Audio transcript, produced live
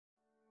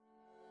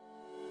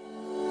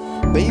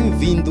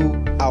Bem-vindo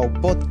ao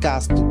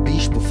podcast do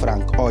Bispo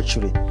Frank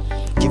Ochery.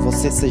 Que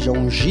você seja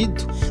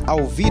ungido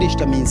ao ouvir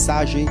esta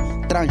mensagem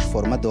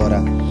transformadora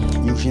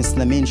e os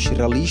ensinamentos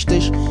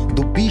realistas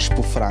do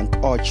Bispo Frank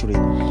Ochery.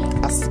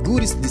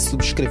 Assegure-se de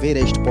subscrever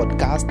este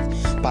podcast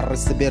para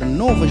receber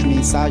novas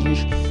mensagens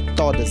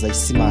todas as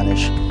semanas.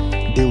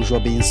 Deus o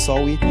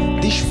abençoe.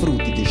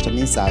 Desfrute desta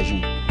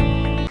mensagem.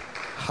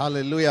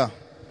 Hallelujah.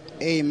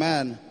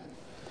 Amen.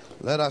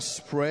 Let us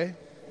pray.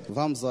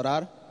 Vamos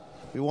orar.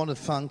 We want to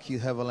thank you,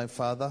 Heavenly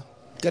Father,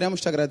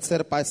 Queremos te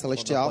agradecer, Pai for the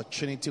Celestial,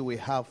 opportunity we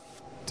have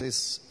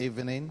this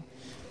evening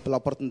pela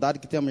oportunidade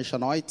que temos esta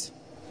noite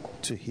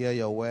to hear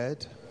your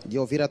word, de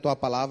ouvir a tua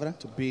palavra,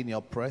 to be in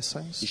your de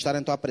presence. estar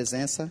em tua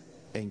presença.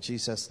 In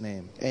Jesus'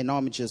 name, Em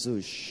nome de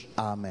Jesus.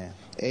 amen.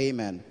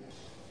 Amen.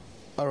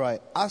 All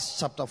right, Acts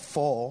chapter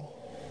 4,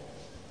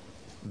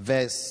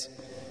 verse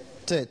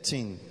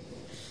 13.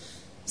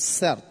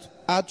 Certo.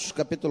 Atos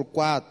capítulo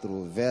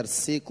 4,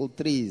 versículo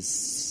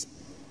 13.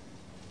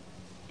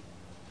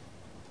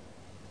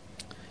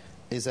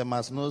 It's a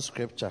must-know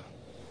scripture.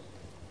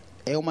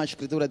 É uma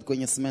escritura de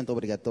conhecimento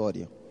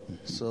obrigatório.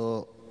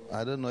 So,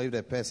 I don't know if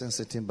the person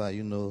sitting by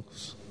you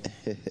knows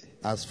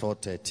Acts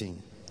 4:13.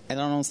 Eu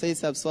não sei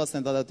se a pessoa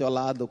sentada ao teu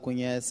lado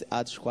conhece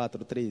Atos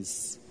 4,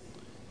 13.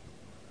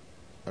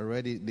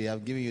 Already, they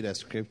have given you the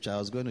scripture. I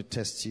was going to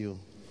test you.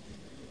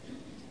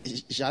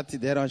 Já te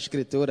deram a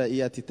escritura e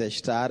ia te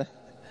testar.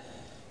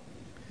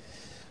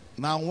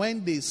 Now, when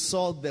they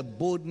saw the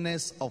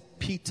boldness of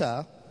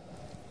Peter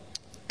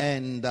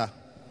and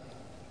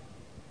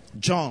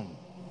John,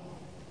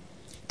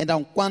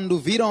 Então, quando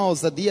viram a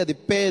ousadia de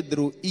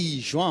Pedro e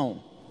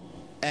João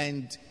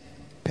and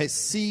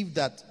perceived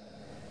that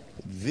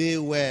they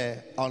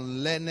were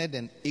unlearned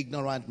and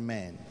ignorant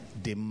men,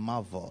 they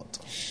marveled.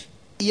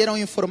 e eram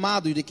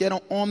informados de que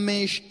eram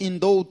homens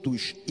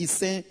indoutos e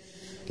sem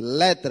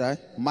letra,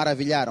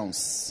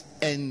 maravilharam-se.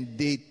 And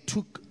they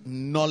took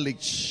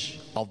knowledge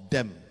of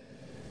them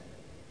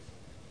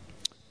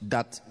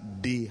that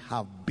they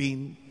have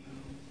been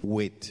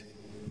with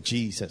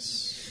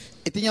Jesus.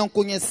 E tinham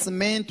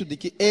conhecimento de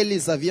que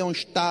eles haviam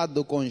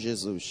estado com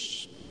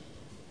Jesus.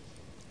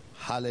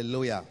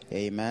 Hallelujah.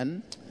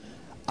 Amen.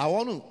 I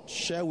want to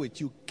share with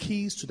you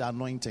keys to the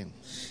anointing.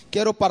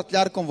 Quero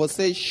partilhar com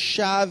vocês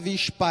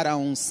chaves para a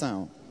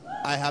unção.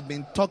 I have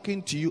been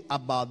talking to you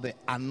about the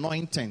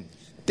anointing,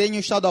 Tenho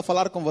estado a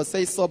falar com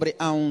vocês sobre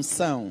a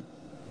unção,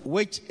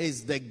 which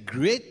is the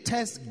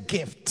greatest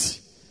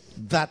gift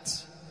that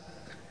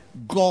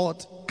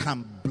God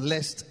can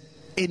bless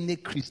any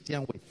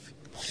Christian with.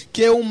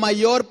 que é o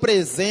maior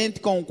presente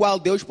com o qual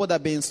Deus pode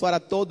abençoar a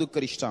todo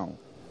cristão.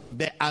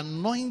 The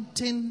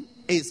anointing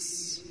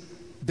is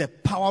the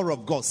power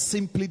of God,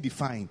 simply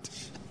defined.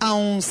 A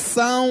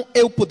unção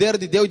é o poder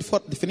de Deus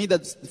definida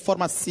de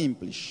forma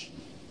simples.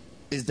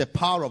 It's the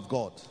power of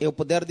God. É o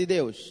poder de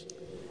Deus.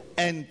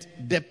 And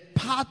the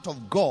part of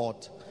God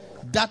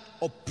that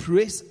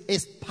operates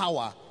its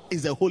power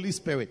is the Holy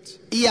Spirit.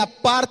 E a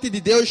parte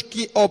de Deus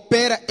que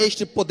opera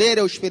este poder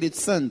é o Espírito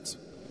Santo.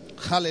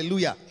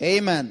 Hallelujah.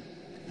 Amen.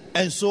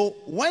 And so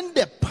when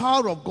the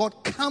power of God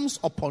comes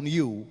upon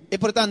you, E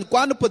portanto,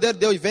 quando o poder de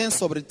Deus vem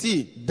sobre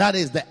ti, that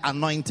is the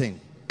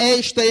anointing.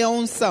 esta é a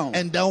unção.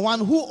 And the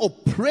one who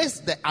operates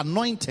the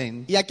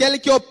anointing E aquele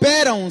que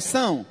opera a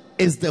unção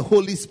is the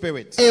Holy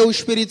Spirit. é o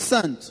Espírito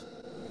Santo.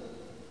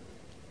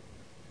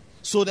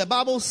 So the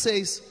Bible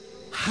says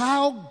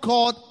how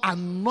God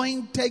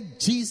anointed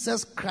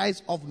Jesus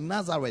Christ of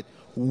Nazareth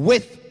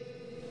with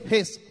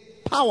his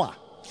power.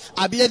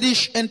 A Bíblia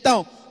diz,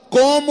 então,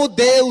 como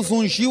Deus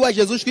ungiu a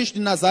Jesus Cristo de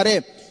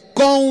Nazaré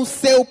com o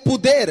seu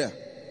poder.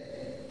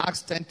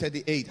 Acts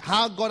 10:38.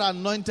 How God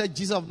anointed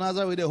Jesus of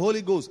Nazareth with the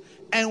Holy Ghost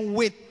and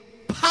with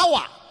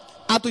power.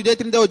 Atos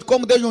 10:38.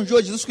 Como Deus ungiu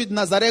a Jesus Cristo de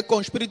Nazaré com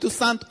o Espírito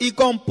Santo e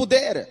com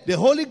poder. The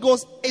Holy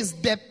Ghost is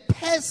the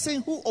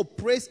person who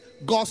operates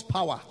God's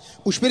power.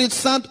 O Espírito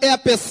Santo é a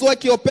pessoa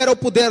que opera o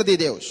poder de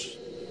Deus.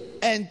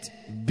 And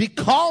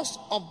because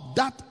of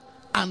that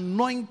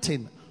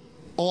anointing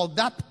or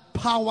that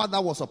power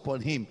that was upon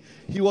him,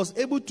 he was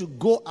able to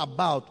go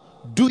about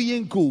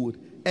doing good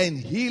and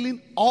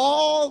healing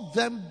all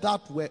them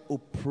that were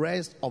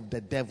oppressed of the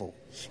devil.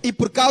 E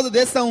por causa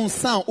dessa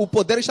unção, o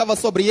poder estava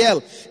sobre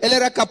ele. Ele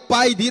era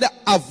capaz de ir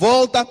à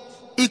volta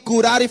e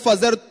curar e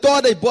fazer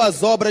todas as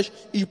boas obras,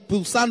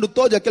 expulsando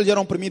todos aqueles que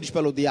eram oprimidos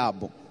pelo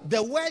diabo. The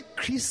word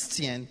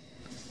Christian,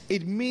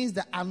 it means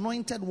the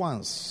anointed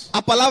ones.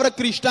 A palavra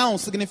cristão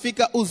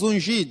significa os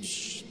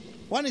ungidos.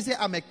 When you say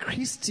I'm a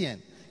Christian,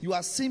 you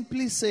are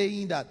simply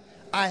saying that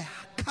I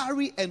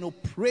carry and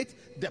operate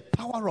the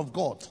power of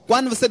God.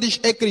 Quando você diz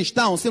é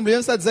cristão,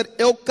 simplesmente está a dizer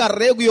eu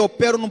carrego e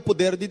opero no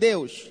poder de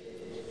Deus.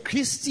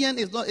 Christian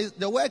is not,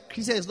 the word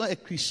Christian is not a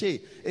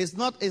cliché. It's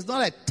not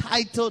a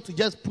title to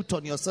just put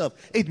on yourself.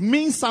 It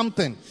means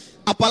something.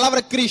 A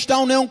palavra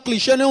cristão não é um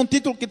clichê, não é um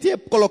título que te é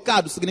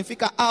colocado,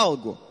 significa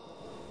algo.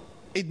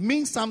 It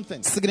means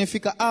something.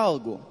 Significa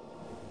algo.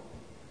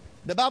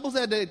 The Bible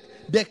said that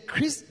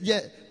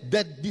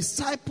the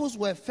disciples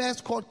were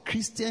first called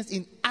Christians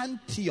in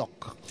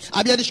Antioch.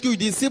 A Bíblia diz que os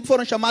discípulos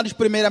foram chamados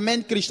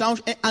primeiramente cristãos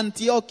em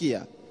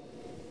Antioquia.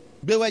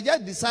 They were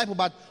just disciples,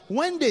 but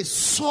when they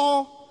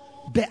saw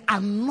the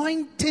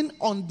anointing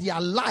on their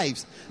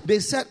lives, they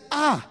said,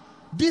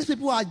 these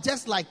people are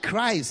just like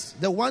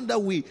Christ, the one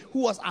who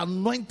was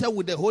anointed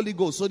with the Holy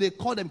Ghost. So they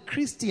called them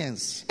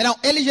Christians. Então,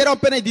 eles eram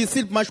apenas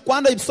discípulos, mas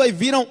quando as pessoas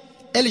viram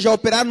eles já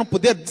operaram no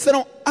poder,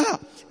 disseram,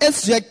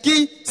 esses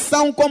aqui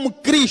são como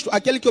Cristo,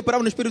 aquele que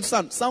operava no Espírito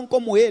Santo, são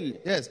como ele.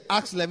 Yes,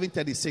 Acts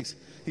 11:36.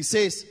 He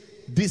says,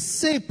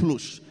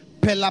 discípulos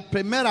pela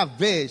primeira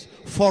vez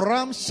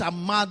foram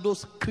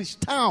chamados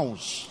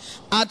cristãos.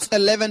 Acts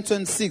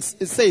 11:26,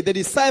 it says, the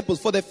disciples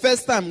for the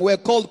first time were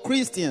called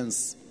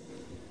Christians.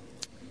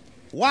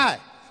 Why?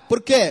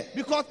 Por quê?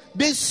 Because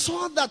they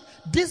saw that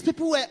these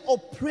people were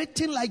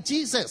operating like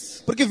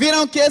Jesus. Porque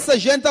viram que essa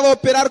gente estava a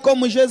operar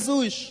como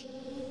Jesus.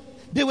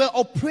 They were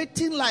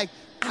operating like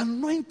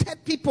anointed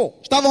people.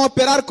 Estavam a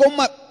operar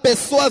como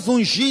pessoas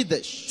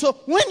ungidas. So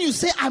when you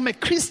say I'm a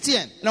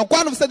Christian, Não,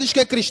 quando você diz que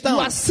é you cristão,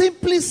 are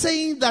simply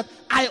saying that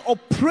I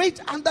operate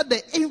under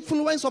the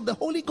influence of the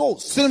Holy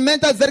Ghost.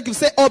 simplesmente a dizer que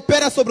você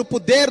opera sobre o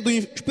poder do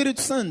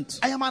Espírito Santo.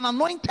 I am an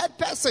anointed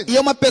person. E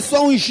é uma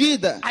pessoa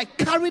ungida. I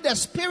carry the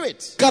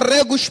Spirit.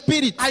 Carrega o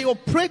Espírito. I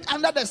operate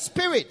under the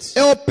Spirit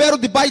Eu opero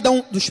debaixo do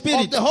of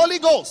Espírito, the Holy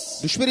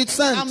Ghost. do Espírito I'm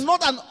Santo.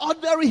 not an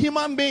ordinary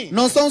human being.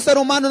 Não sou um ser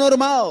humano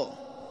normal.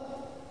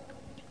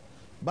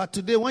 But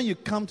today when you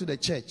come to the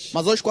church,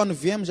 Mas hoje quando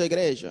viemos à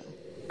igreja,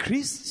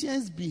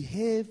 Christians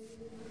behave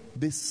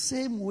the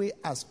same way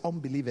as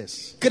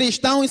unbelievers.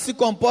 cristãos se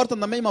comportam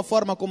da mesma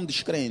forma como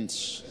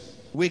descrentes.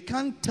 We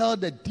can't tell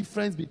the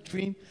difference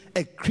between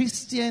a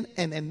Christian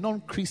and a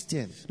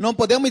non-Christian Não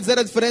podemos dizer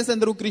a diferença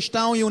entre o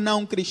cristão e o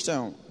não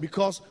cristão.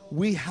 because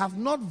we have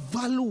not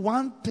valued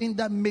one thing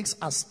that makes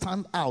us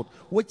stand out,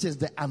 which is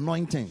the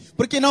anointing.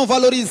 Porque não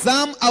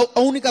valorizamos a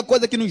única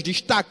coisa que nos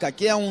destaca,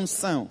 que é a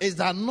unção. It's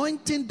the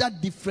anointing that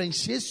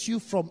differentiates you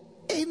from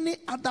any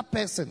other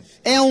person.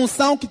 É a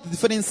unção que te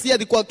diferencia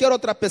de qualquer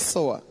outra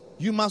pessoa.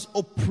 You must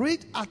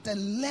operate at a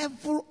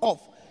level of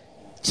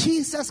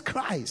Jesus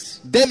Christ,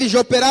 Deves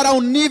operar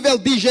ao nível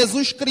de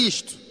Jesus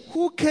Cristo,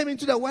 who came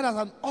into the world as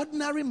an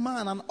ordinary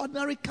man, an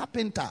ordinary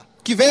carpenter.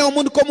 que veio ao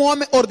mundo como um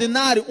homem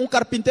ordinário, um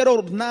carpinteiro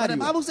But the ordinário.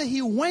 Bible says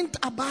he went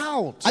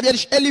about A Bíblia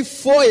diz, ele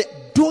foi,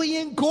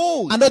 doing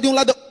good. andou de um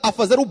lado a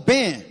fazer o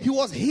bem, He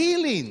was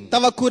healing.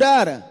 estava a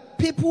curar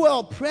People were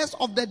oppressed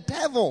of the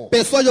devil.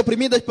 pessoas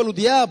oprimidas pelo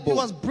He diabo.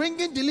 was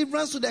bringing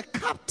deliverance to the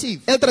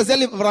captive. Ele trazia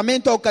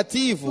livramento ao He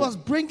cativo. was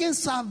bringing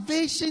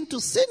salvation to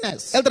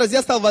sinners. Ele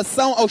trazia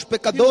salvação aos He was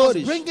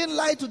pecadores. bringing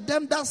light to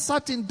them that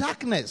sat in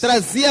darkness.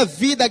 Trazia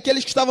vida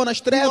àqueles que estavam nas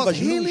He was trevas.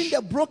 healing Luz.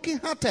 the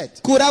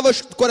brokenhearted. Curava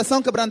o coração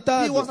He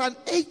quebrantado. was an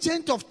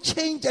agent of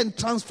change and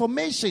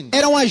transformation.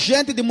 Era um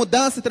agente de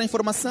mudança e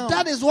transformação.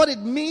 That is what it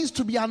means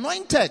to be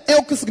anointed. É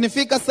o que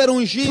significa ser To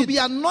ungido. be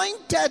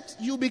anointed,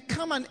 you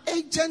become an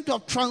agent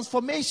of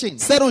transformation.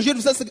 Ser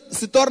ungido, você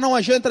se torna um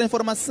agente de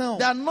transformação.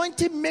 The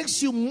anointing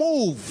makes you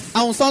move.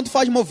 A unção te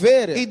faz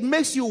mover, It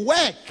makes you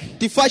work.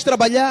 te faz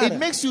trabalhar, It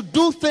makes you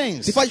do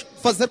things. te faz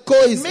fazer It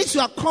coisas, makes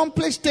you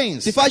accomplish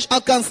things. te faz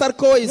alcançar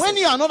coisas. When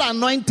you are not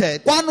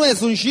anointed, Quando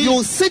és ungido,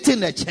 you sit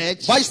in the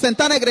church, vais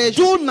sentar na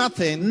igreja, do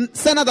nothing,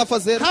 sem nada a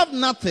fazer, have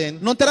nothing,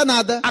 não terá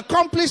nada,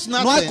 accomplish não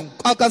há de nothing,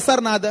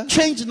 alcançar nada,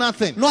 change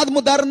nothing. não há de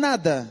mudar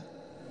nada.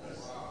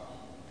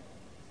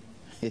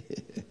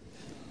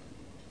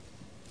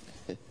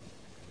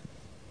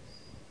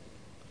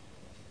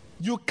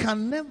 You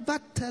can never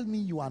tell me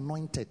you are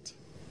anointed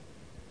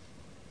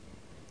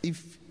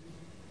if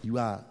you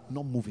are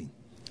not moving.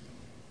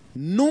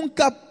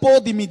 Nunca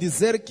pode me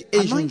dizer que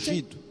és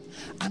ungido.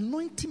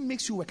 Anointing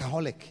makes you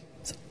workaholic.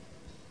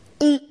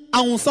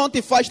 A unção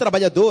te faz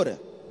trabalhadora.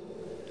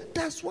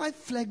 That's why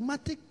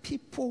phlegmatic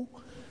people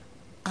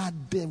are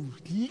the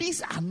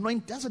least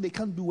anointed. That's why they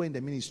can't do well in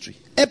the ministry.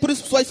 É por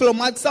isso que pessoas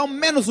fleumáticas são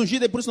menos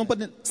ungidas e por isso não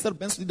podem ser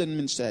bem-sucedidas no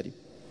ministério.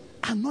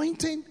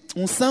 Anointing,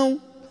 Unção,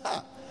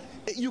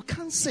 you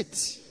can't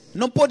sit.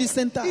 não pode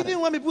sentar. Even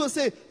when people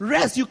say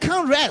rest, you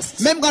can't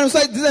rest. Mesmo quando as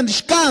pessoas dizem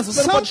descanso,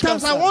 você não pode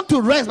Sometimes I descansar. want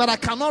to rest, but I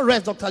cannot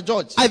rest, Dr.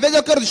 George. Às vezes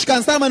eu quero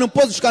descansar, mas não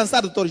posso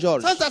descansar, Dr.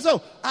 Jorge. Sometimes,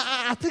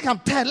 I think I'm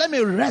tired. Let me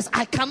rest.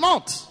 I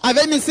cannot. Às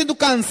vezes me sinto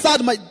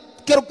cansado, mas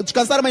quero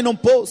descansar, mas não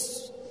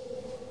posso.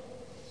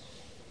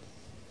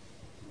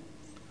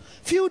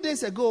 Few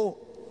days ago,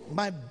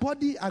 my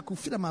body, I could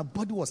feel that my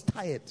body was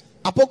tired.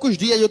 Há poucos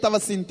dias eu estava a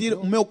sentir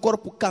o meu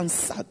corpo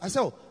cansado. I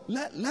said,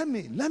 let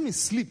me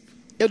sleep.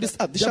 Eu disse,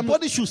 The deixa-me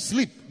body should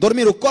sleep.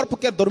 dormir, o corpo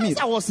quer dormir.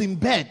 I was in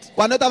bed.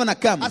 Quando eu estava na I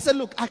cama, said,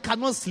 look, I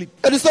cannot sleep.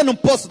 eu disse, eu não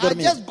posso I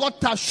dormir. just got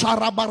that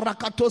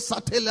sharabarakato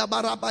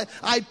satelabaraba.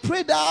 I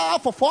prayed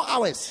for 4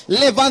 hours.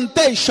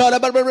 Levantei, chora,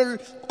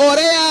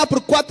 orei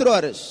por 4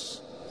 horas.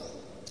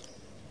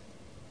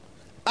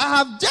 I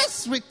have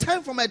just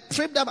returned from a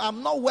trip that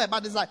I'm not well,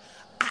 but it's like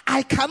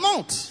I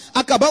cannot.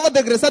 Acabava de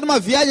regressar de uma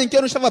viagem que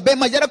eu não estava bem,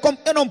 mas era como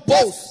eu não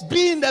posso.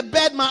 Be in the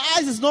bed, my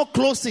eyes is not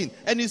closing.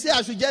 And you say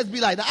I should just be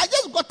like that. I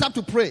just got up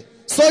to pray.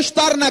 Só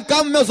estar na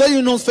cama, meus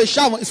olhos não se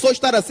fechavam. E só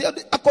estar assim, eu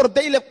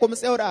acordei e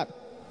comecei a orar.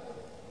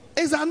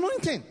 It's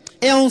anointing.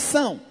 É a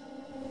unção.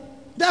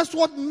 That's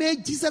what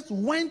made Jesus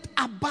went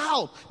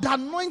about. The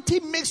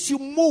anointing makes you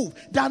move.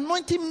 The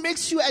anointing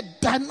makes you a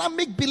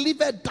dynamic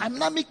believer, a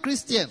dynamic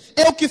Christian.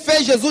 É o que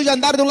fez Jesus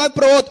andar de um lado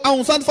para o outro. A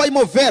unção te faz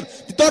mover,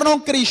 te torna um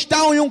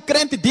cristão e um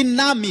crente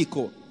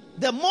dinâmico.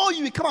 The more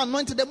you become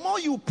anointed, the more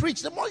you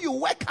preach, the more you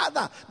work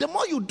harder, the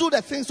more you do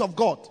the things of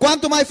God.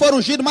 Quanto mais for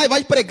ungido, mais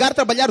vai pregar,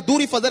 trabalhar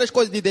duro e fazer as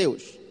coisas de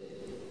Deus.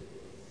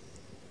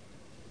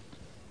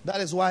 That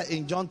is why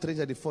in John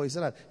 3:34 he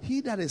said that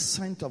he that is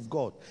sent of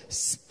God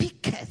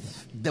speaketh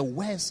the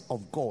words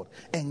of God,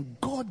 and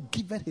God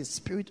giveth his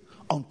spirit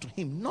unto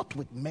him, not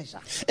with measure.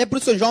 É por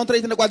isso em João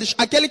 3:34 diz: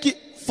 aquele que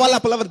fala a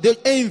palavra de Deus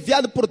é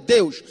enviado por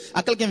Deus.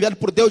 Aquele que é enviado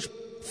por Deus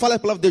fala a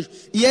palavra de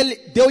Deus.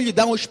 E Deus lhe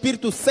dá um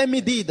espírito sem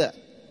medida.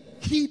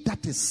 He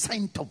that is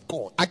sent of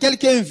God. Aquele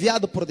que é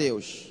enviado por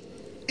Deus.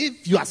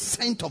 If you are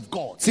sent of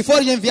God, se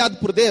for enviado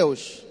por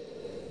Deus,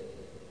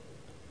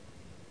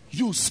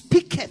 you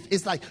speaketh.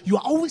 It's like you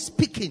are always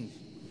speaking.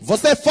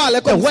 Você fala,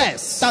 é como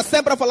está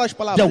sempre a falar as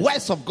palavras. The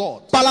words of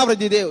God. Palavra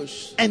de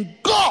Deus. And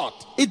God,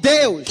 e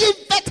Deus,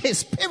 giveth his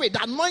spirit,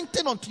 the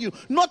anointing unto you,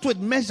 not with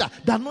measure.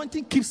 The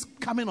anointing keeps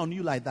coming on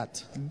you like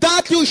that.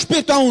 Dá-te o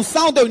espírito, a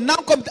unção Deus, não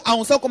a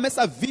unção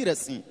começa a vir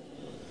assim.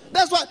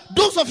 That's why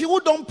those of you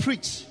who don't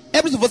preach,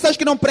 é por isso vocês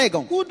que não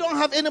pregam, who don't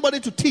have anybody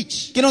to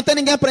teach, que não tem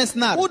ninguém para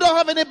ensinar, who don't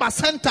have any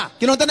bacenta,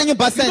 que não tem nenhum you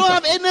bacenta, don't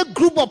have any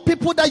group of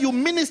people that you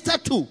minister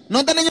to,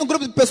 não tem nenhum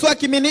grupo de pessoas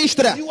que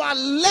ministra, you are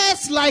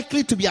less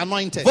likely to be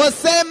anointed.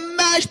 Você é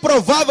mais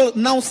provável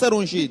não ser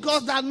ungido.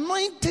 Because the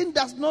anointing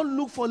does not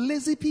look for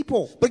lazy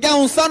people. Porque a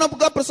unção não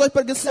procura pessoas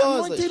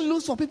preguiçosas. The anointing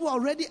looks for people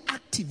already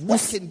active,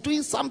 working,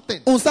 doing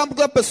something. Unção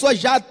procura pessoas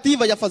já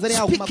ativas, já fazerem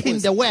alguma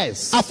coisa. The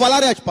words. A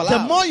falarem as palavras.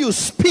 The more you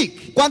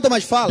speak, quanto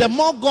mais falas, the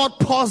more God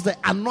pours the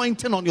anointing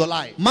on your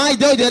life. Mais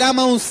Deus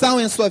derrama unção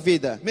em sua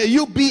vida. May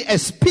you be a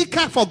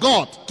speaker for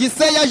God. Que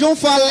sejas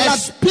a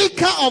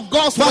speaker of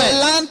God's word.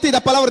 Falante da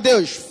palavra de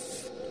Deus.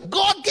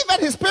 God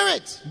giveth his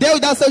spirit. Deus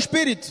dá seu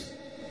espírito.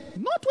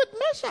 Not with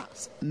measure.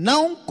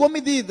 Não com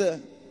medida.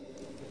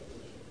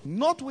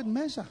 Not with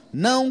measure.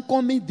 Não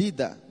com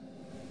medida.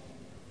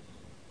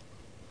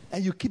 And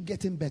you keep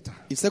getting better.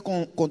 E você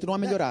continua a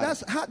melhorar.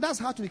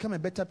 That's how to become a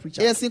better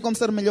preacher. É assim como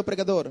ser um melhor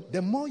pregador.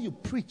 The more you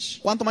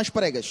preach, quanto mais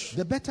pregas,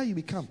 the better you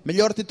become.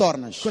 Melhor te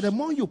tornas. Because the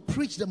more you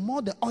preach, the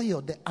more the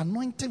oil, the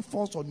anointing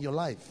falls on your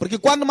life. Porque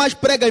quando mais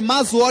pregas,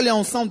 mais o óleo e a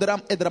unção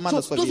é derramado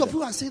na sua vida. Those of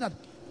you are saying that,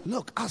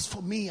 look, as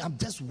for me, I'm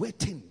just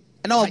waiting.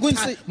 Não,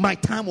 my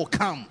time will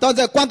come. Então,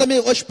 quanto a mim,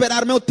 vou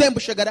esperar, meu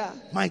tempo chegará.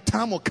 My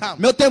time will come.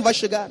 Meu tempo vai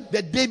chegar.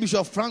 The day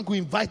Bishop Frank will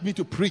invite me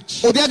to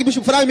preach. O dia que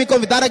Bishop Frank me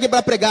convidar aqui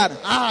para pregar.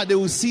 They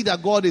will see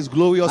that God is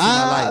glorious in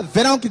my life.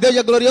 Verão que Deus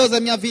é glorioso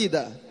na minha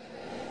vida.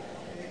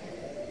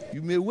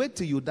 You may wait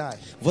till you die.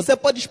 Você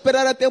pode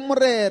esperar até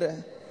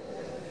morrer.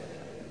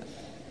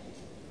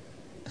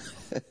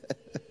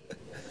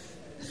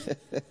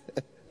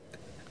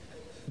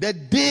 The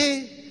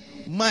day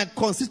my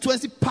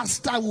constituency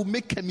pastor will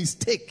make a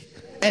mistake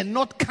and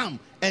not come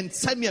and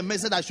send me a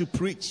message I should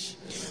preach.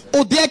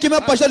 O dia que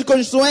meu pastor de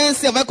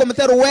constituência vai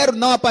cometer o erro,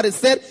 não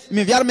aparecer,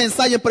 me enviar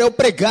mensagem para eu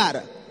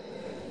pregar.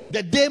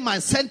 The day my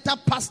center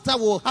pastor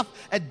will have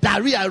a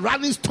diarrhea, a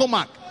running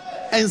stomach,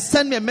 and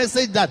send me a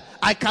message that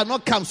I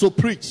cannot come, so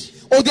preach.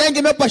 O dia em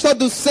que meu pastor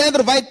do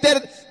centro vai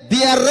ter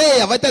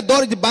diarreia, vai ter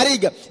dor de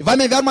barriga, vai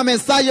me enviar uma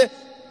mensagem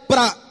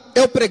para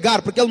eu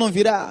pregar, porque ele não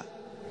virá.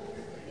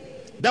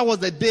 That was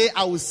the day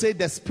I would say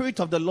the Spirit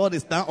of the Lord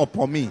is now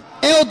upon me.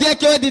 É o dia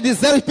que eu ia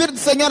dizer, o Espírito do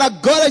Senhor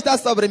agora está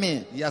sobre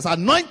mim. He has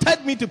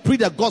anointed me to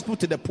preach the gospel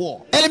to the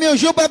poor. Ele me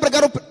ungiu para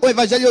pregar o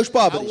evangelho aos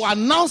pobres. I will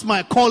announce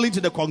my calling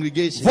to the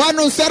congregation. Vou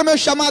anunciar meu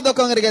chamado à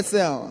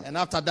congregação. And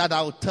after that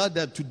I will tell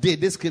them today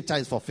this scripture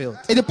is fulfilled.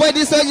 E depois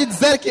disso eu ia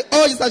dizer que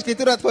hoje essa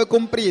escritura foi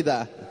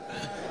cumprida.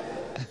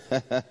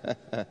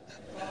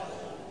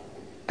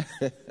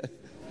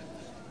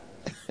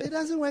 It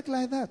doesn't work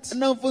like that.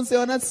 Não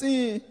funciona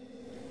assim.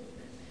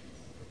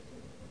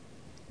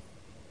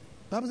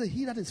 The Bible says,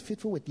 he that is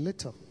faithful with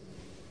little,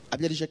 a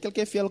Bíblia diz, aquele que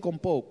é fiel com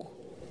pouco,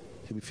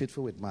 he'll be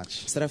faithful with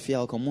much. Será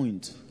fiel com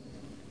muito.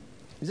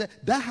 He said,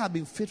 that have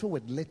been faithful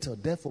with little,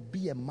 therefore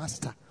be a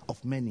master of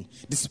many.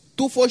 Diz,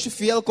 tu foste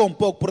fiel com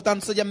pouco,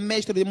 portanto seja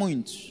mestre de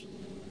muitos.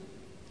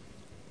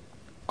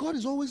 God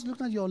is always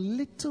looking at your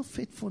little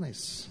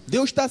faithfulness.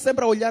 Deus está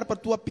sempre a olhar para a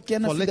tua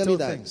pequena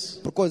fidelidade,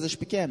 por coisas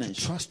pequenas.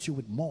 Trust you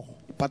with more.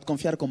 Para te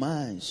confiar com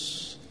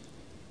mais.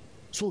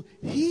 So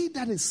he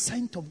that is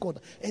sent of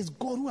God is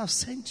God who has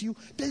sent you.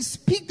 Then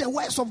speak the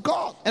words of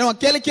God. Então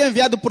aquele que é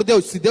enviado por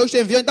Deus, se Deus te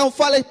enviou, então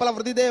fale a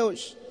palavra de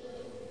Deus.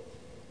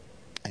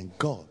 And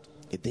God,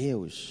 e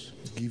Deus,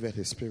 giveth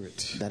his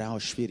spirit, dará o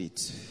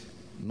espírito,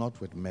 not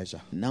with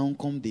measure, não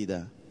com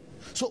medida.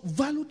 So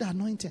value the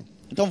anointing.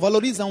 Então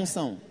valoriza a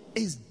unção.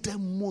 Is the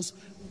most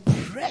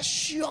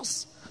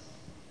precious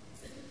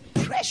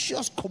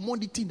precious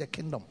commodity in the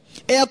kingdom.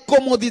 É a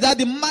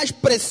comodidade mais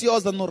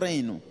preciosa no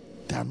reino.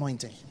 The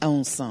anointing. A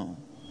unção.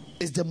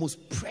 It's the most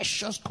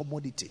precious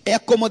commodity. É a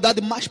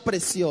comodidade mais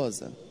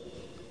preciosa.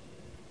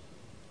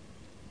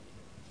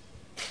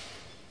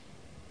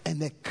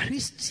 And a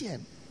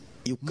Christian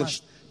E o,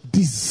 must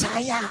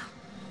desire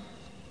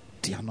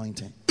the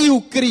anointing. e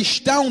o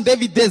cristão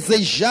deve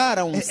desejar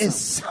a unção. It's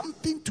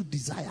something to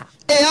desire.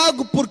 É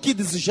algo por que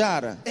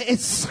desejar.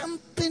 It's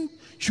something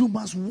you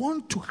must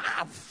want to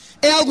have.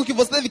 É algo que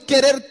você deve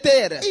querer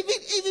ter.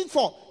 Even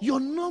for your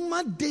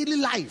normal daily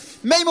life.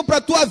 Mesmo para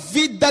a tua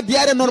vida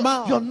diária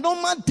normal. Your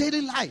normal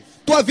daily life.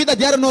 Tua vida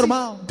diária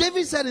normal.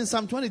 David said in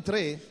Psalm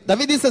 23.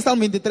 Davi disse em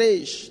Salmo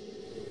 23.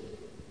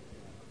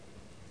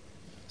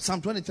 Psalm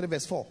 23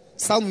 verse 4.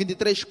 Salmo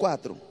 23,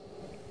 4.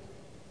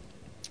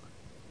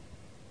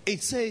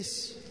 It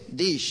says,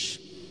 Diz.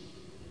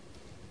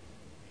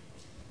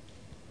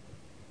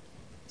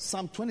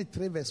 Psalm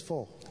 23 verse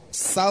 4.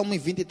 Salmo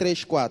 23,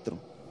 4.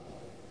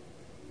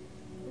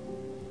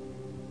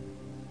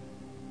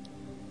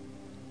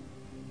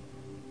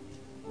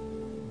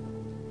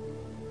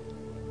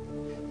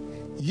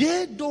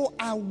 Yea, though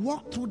I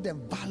walk through the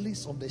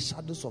valleys of the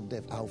shadows of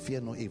death, I will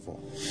fear no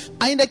evil.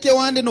 Ainda que eu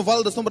ande no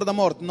vale da sombra da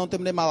morte, não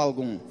temerei mal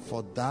algum.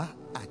 For thou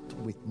art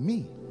with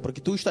me. Porque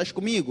tu estás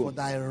comigo. For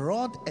thy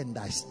rod and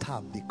thy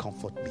staff, they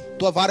comfort me.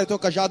 Tua vara e teu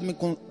cajado me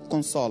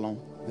consolam.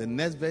 The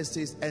next verse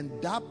says, and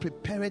thou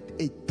preparest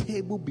a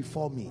table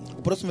before me.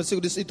 O próximo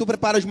versículo diz: e tu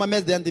preparas uma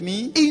mesa diante de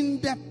mim, In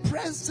the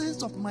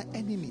presence of my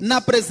enemies.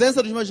 na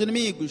presença dos meus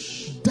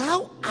inimigos.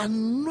 Thou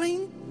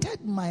anointed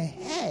my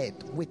head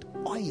with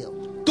oil.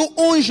 Tu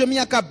unge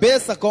minha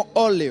cabeça com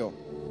óleo.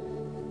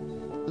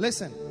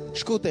 Listen,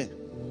 Escutem,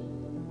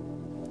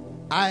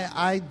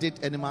 I did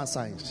animal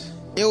science.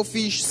 eu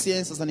fiz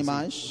ciências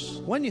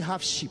animais. When you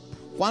have sheep,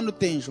 Quando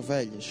tens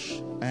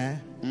ovelhas,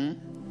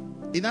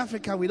 in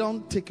Africa we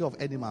don't take care of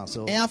animals,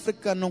 so em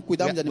África não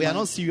cuidamos de we are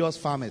not animais. serious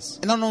farmers.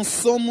 Nós não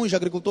somos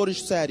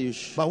agricultores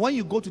sérios. But when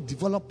you go to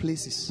developed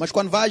places Mas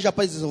quando vais a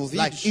países desenvolvidos,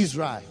 like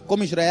Israel,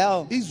 como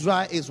Israel,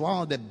 Israel is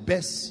one of the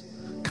best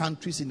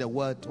countries in the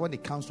world when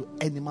it comes to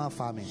animal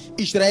farming.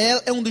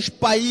 Israel é um dos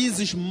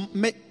países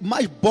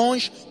mais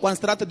bons quando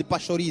se trata de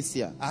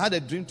pastorícia. I had a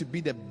dream to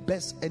be the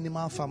best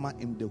animal farmer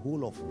in the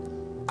whole of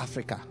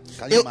Africa.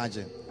 Can you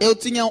imagine? Eu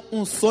tinha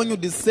um sonho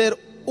de ser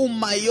o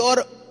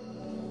maior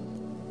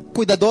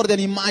cuidador de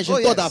animais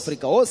em toda a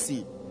África. Oh,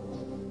 sim.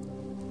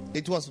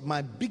 It was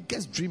my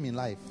biggest dream in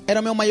life.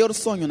 Era meu maior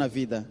sonho na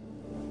vida.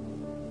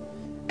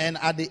 And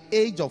at the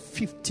age of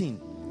 15,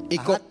 E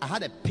I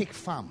had a pig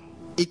farm.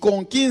 E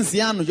com 15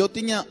 anos eu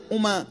tinha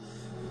uma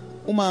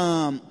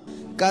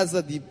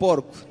casa de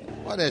porco.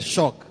 What a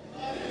shock.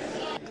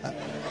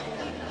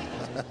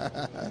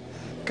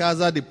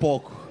 Casa de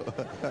porco.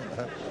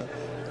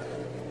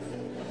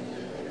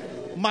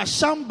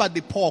 Mashamba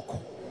de porco.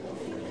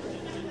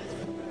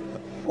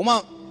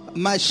 Uma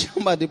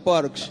machamba de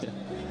porcos.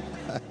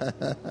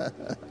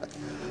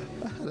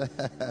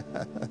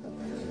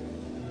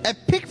 A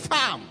pig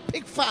farm.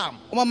 Pig farm.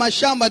 Uma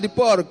machamba de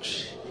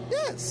porcos.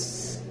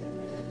 Yes.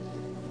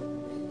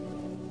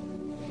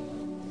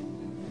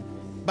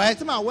 By the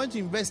time I went to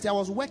university, I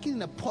was working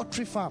in a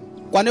poultry farm.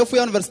 Quando eu fui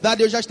à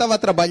universidade, eu já estava a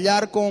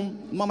trabalhar com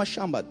uma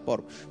machamba de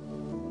porcos.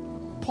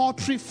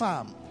 Poultry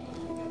farm.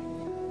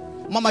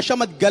 Uma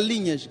machamba de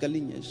galinhas.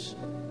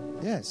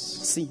 Yes.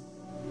 Sim.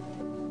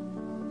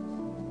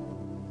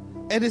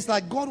 And it's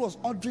like God was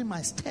ordering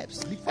my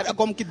steps. Era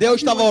como que Deus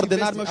estava a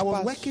ordenar meus I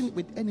was passos. working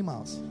with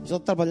animals. Eu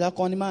trabalhar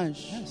com animais.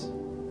 Yes.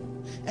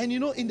 And you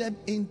know, in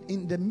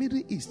the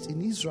Middle East,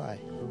 in Israel,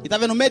 E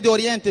estava no Médio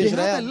Oriente, they have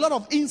a Israel. lot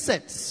of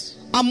insects.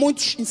 Há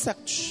muitos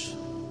insectos.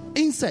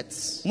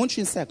 Insects.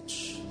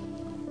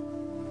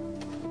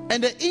 And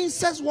the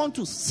insects want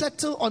to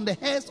settle on the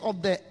heads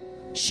of the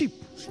sheep.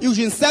 E os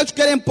insetos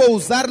querem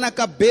pousar na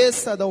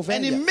cabeça da And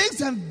ovelha. it makes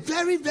them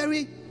very,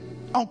 very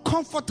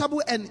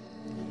uncomfortable and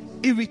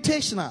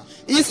irritational.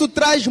 Isso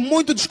traz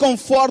muito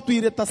desconforto e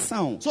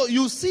irritação. So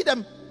you see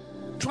them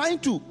trying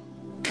to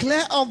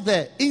clear off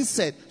the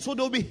insect. So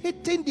they'll be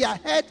hitting their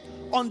head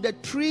on the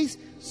trees,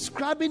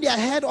 scrubbing their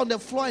head on the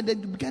floor, and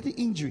then getting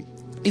injury.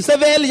 E você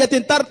vê eles a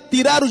tentar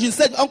tirar os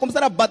insetos, vão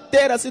começar a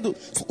bater assim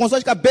com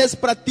suas cabeças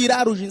para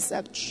tirar os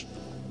insetos.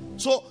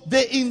 So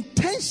they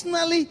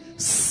intentionally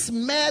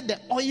smear the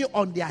oil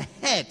on their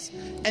heads,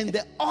 and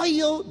the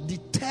oil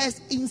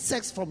deters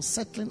insects from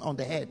settling on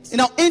the heads.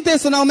 Então,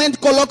 intencionalmente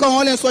colocam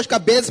óleo em suas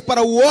cabeças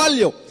para o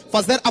óleo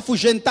fazer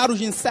afugentar os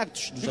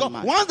insetos dos Because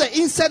animais. once the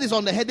insect is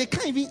on the head, they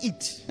can't even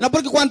eat. Não,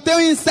 porque quando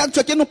tem insetos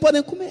aqui não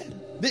podem comer.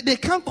 They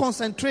can't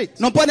concentrate.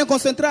 Não podem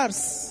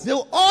concentrar-se.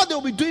 All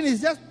they'll be doing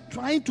is just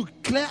trying to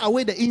clear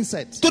away the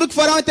insects. Tudo que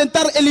farão é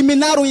tentar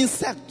eliminar o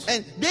inseto.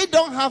 And they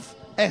don't have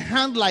a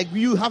hand like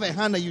you have a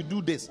hand and you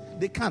do this.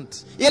 They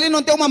can't. E ele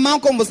não tem uma mão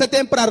como você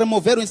tem para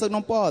remover o inseto,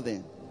 não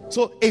podem.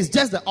 So it's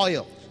just the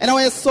oil. Não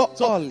é só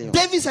óleo.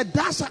 David said,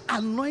 "Thou shalt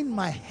anoint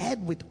my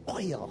head with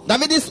oil."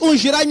 Davi disse,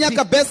 ungirá minha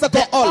cabeça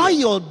com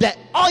óleo. The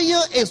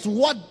oil is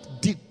what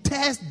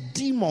deters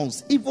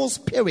demons, evil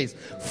spirits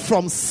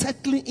from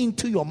settling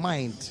into your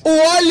mind. O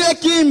óleo é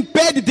que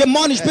impede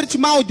demônios, espíritos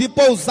maus de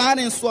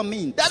pousarem em sua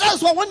mente.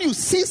 That's why when you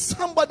see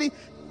somebody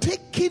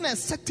taking a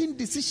certain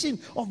decision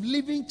of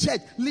leaving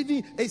church,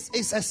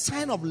 it's a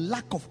sign of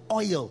lack of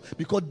oil,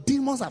 because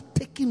demons have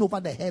taken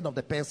over the head of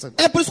the person.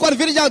 É por isso que quando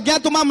virem alguém a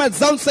tomar uma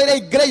decisão de sair da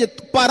igreja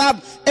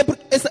parado,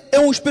 esse é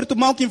um espírito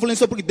mau que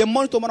influenciou, porque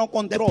demônios tomaram The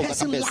controle da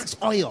person cabeça. lacks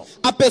oil.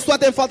 A pessoa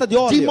tem falta de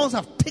óleo. Demons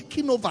have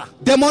taken over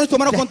Demônios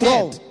tomaram the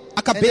controle. head. A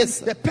And then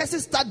cabeça. the person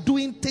start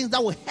doing things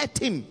that will hurt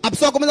him. A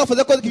pessoa começa a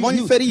fazer coisas que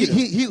vão ferir.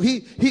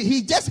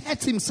 He just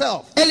hurts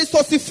himself. Ele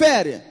só se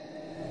fere.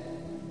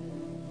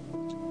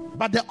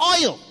 But the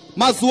oil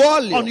Mas o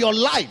óleo on your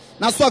life,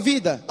 na sua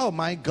vida, oh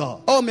my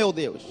God, oh meu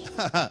Deus,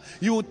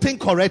 you will think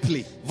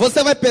correctly.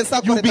 você vai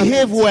pensar You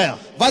behave corretamente. well.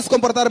 Vai se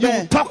comportar You will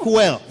bem. talk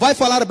well. Vai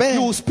falar bem.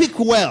 You will speak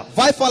well.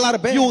 Vai falar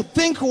bem. You will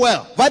think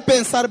well. Vai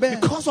pensar bem.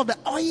 Because of the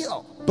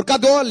oil. Por causa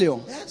do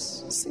óleo.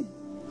 Yes. Sim.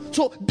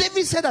 So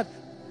David said that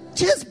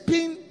just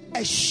being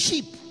a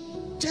sheep,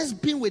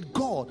 just being with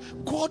God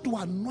will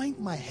anoint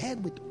my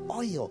head with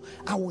oil.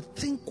 I will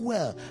think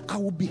well. I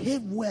will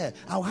behave well.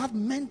 I will have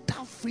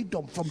mental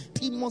freedom from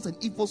demons and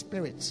evil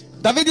spirits.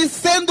 Davi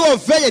disse, sendo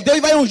ovelha, Deus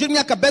vai ungir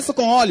minha cabeça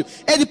com óleo.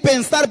 É de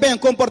pensar bem,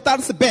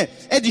 comportar-se bem.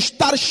 É de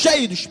estar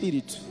cheio do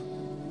Espírito.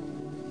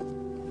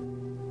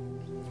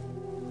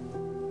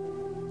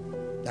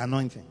 The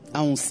anointing.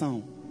 A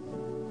unção.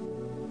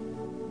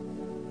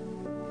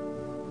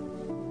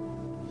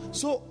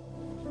 So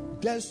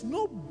there's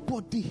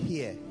nobody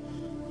here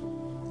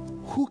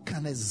who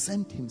can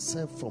exempt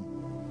himself from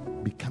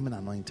becoming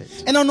anointed.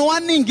 Então não há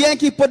ninguém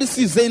que pode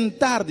se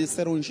isentar de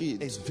ser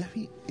ungido. It's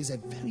a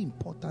very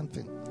important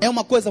thing. É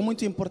uma coisa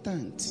muito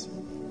importante.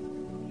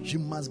 You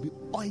must be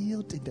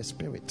oiled in the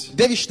spirit.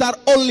 Deve estar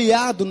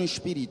oleado no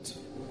Espírito.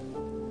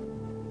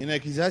 In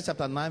Ecclesiastes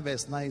chapter 9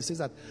 verse 9 it says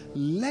that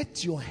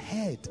let your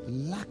head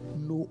lack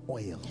no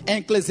oil. Em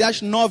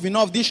Eclesiastes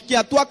 9:9 diz que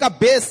a tua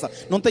cabeça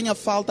não tenha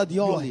falta de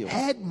Your óleo.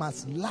 head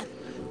must lack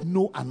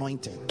no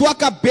anointing. Tua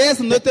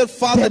cabeça não deve ter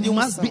falta There de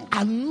must unção. be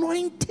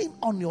anointing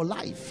on your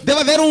life. Deve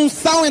haver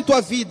unção em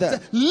tua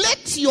vida.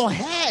 Let your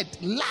head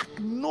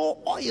lack no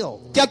oil.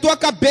 Que a tua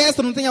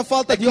cabeça não tenha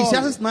falta de óleo.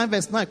 Ecclesiastes 9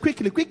 verse 9.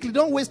 Quickly,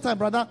 don't waste time,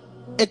 brother.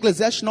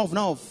 Eclesiastes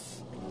 9:9.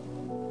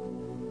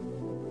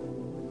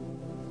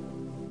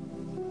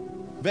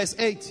 Verse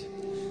 8.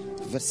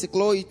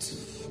 Versículo 8.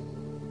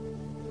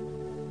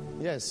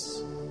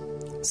 Yes.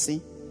 Sim.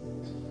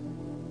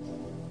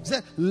 It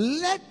said,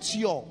 let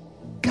your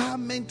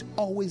garment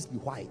always be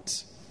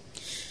white.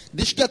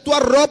 Diz que a tua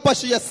roupa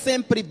seja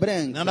sempre In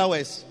branca. other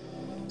words,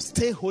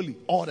 stay holy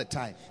all the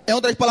time. Em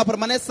outras palavras,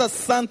 permaneça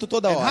santo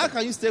toda And how hora.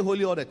 can you stay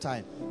holy all the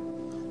time?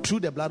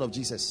 Through the blood of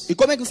Jesus. E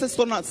como é que você se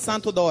torna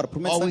santo toda hora?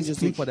 Por meio do sangue de Always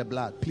plead Jesus. for the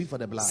blood. Plead for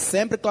the blood.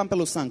 Sempre clama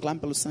pelo sangue, clama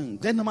pelo sangue.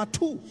 Then number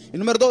 2, E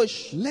número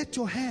 2, let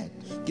your head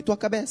que tua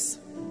cabeça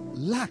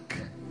lack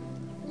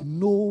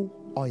no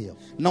oil.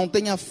 não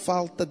tenha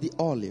falta de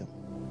óleo.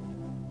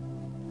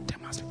 There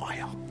must be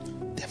oil.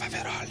 Deve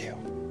haver óleo.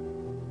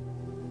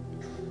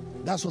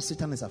 That's what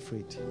Satan is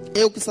afraid.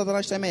 É o que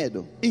Satanás tem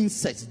medo.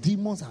 Insects,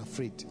 demons are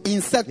afraid.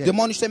 Insetos,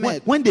 demônios têm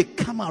medo. When they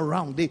come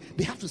around, they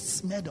have to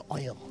smell the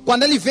oil.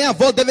 Quando ele vem à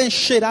volta, devem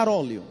cheirar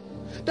óleo.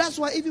 That's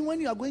why even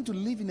when you are going to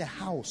live in a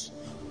house,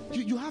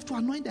 you have to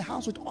anoint the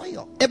house with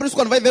oil. É por isso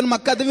que quando vai ver numa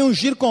casa, deve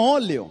ungir com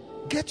óleo.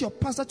 Get your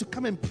pastor to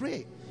come and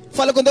pray.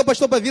 Fala com teu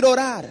pastor para vir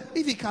orar.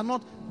 If he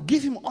cannot,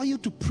 give him oil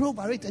to pray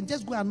over it and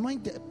just go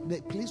anoint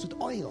the place with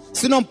oil.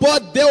 Se não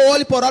pode, dê o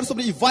óleo para orar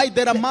sobre e vai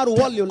derramar o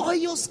óleo. The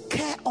oil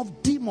scare of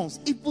demons,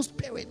 evil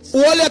spirits. O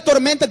óleo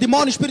atormenta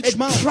demônios, espíritos It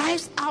maus.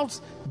 drives out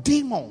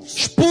demons.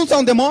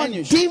 Expulsam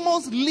demônios.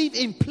 Demons live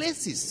in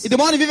places. E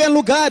demônios vivem em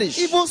lugares.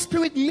 Evil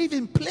spirits live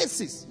in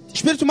places.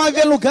 Espíritos maus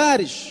vivem em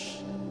lugares.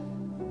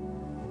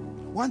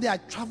 One day I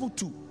traveled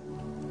to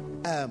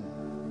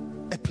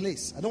a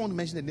place. I don't want to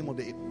mention the name of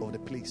the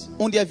place.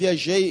 Dia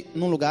viajei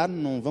num lugar,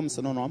 não vamos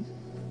dizer o nome.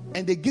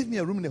 And they gave me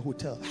a room in a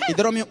hotel. E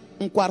deram-me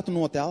quarto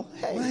no hotel.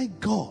 My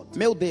God.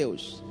 Meu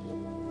Deus.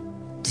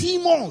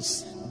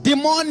 Demons.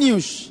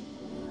 Demônios.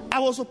 I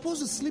was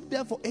supposed to sleep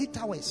there for 8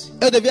 hours.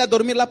 Eu devia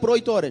dormir lá por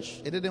 8 horas.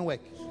 It didn't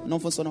work. Não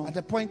funcionou. At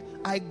the point,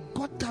 I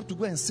got up to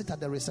go and sit at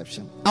the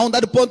reception. A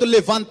dado ponto,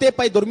 levantei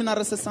para ir dormir na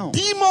recepção.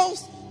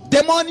 Demons.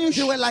 Demônios.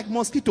 They were like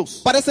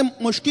mosquitoes. Parecem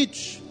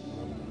mosquitos.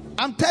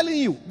 I'm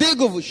telling you.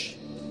 Digo-vos.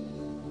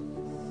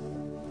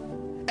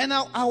 And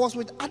I was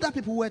with other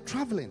people who were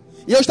traveling.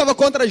 E eu estava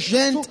com outra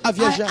gente a I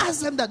viajar.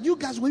 asked them that you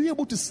guys were you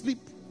able to sleep?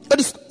 Eu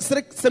disse,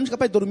 será que somos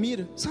capazes de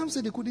dormir? Some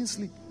said they couldn't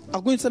sleep.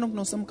 Alguns disseram que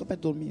não somos capazes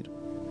de dormir.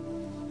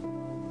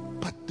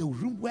 But the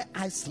room where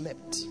I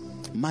slept,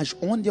 Mas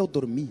onde eu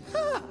dormi?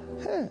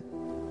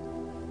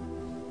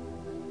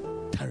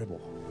 terrible.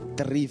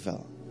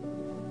 Terrível.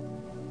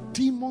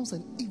 Demons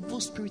and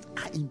evil spirits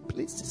are in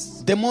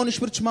places. Demônios,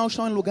 espíritos maus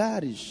estão em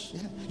lugares.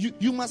 Yeah.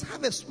 You must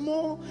have a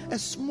small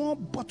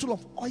bottle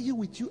of oil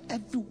with you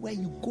everywhere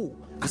you go.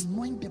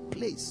 Anoint the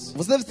place.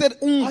 Você deve ter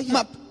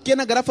uma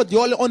pequena garrafa de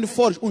óleo onde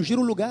for, ungir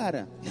o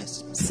lugar.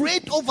 Yes. Pray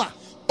it over.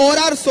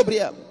 Orar sobre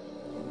ela.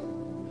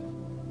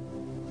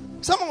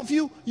 Some of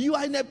you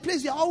are in a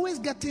place you are always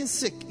getting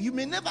sick. You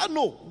may never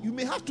know. You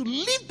may have to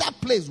leave that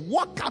place,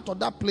 walk out of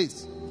that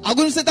place.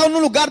 Alguns de vocês estão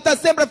num lugar, está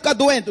sempre a ficar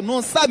doente.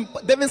 Não sabem,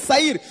 devem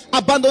sair,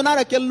 abandonar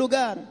aquele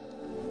lugar.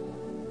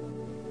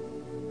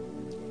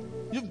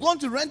 You've gone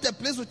to rent a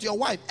place with your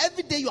wife.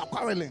 Every day you are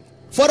quarreling.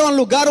 Foram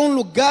alugar um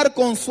lugar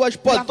com sua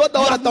esposa. Toda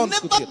hora estão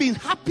never discutindo. been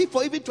happy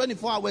for even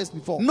 24 hours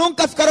before.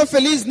 Nunca ficaram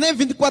felizes nem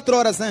 24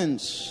 horas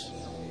antes.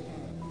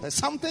 There's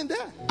something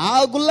there.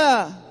 Algo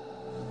lá.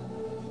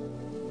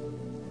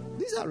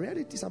 These are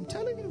realities, I'm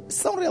telling you.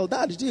 São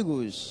realidades,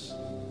 digo.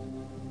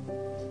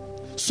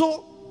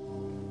 So,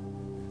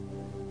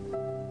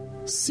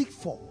 seek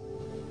for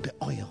the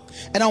oil.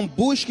 Então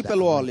busque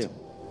pelo óleo.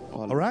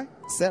 All right?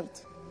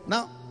 Certo?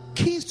 Now,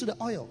 keys to the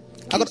oil.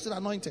 Keys Agora, to the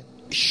anointing.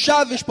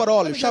 chaves para o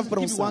óleo, Let me chave just para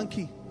a give you one unção.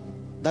 key.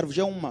 Dar-vos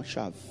uma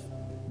chave.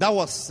 That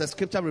was the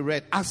scripture we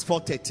read, Acts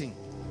 4:13.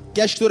 Que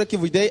é a história que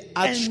vos dei.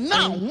 Atos And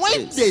now, 1:13.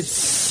 when they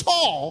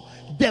saw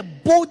the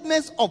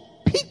boldness of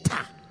Peter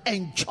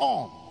and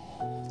John,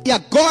 E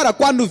agora,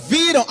 quando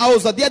viram a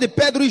ousadia de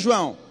Pedro e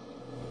João,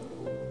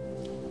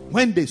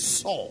 when they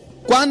saw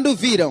quando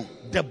viram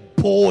the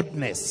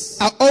boldness,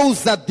 a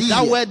ousadia,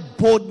 that word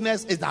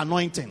boldness is the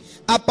anointing.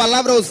 a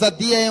palavra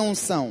ousadia é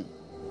unção.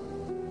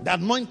 The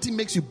anointing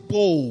makes you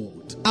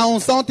bold. A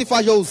unção te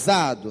faz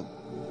ousado.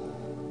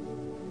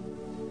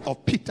 Of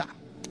Peter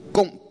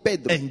Com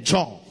Pedro and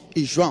John,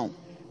 e João.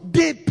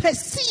 they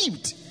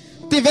perceived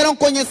Tiveram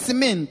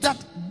conhecimento that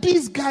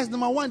these guys,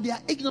 number one, they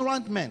are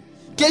ignorant men.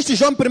 que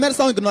estes homens primeiro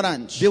são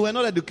ignorantes. They were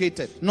not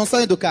educated. Não são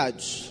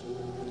educados.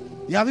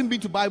 They haven't been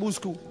to Bible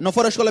school. Não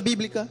foram à escola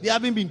bíblica. They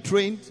haven't been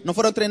trained Não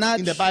foram in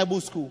treinados the Bible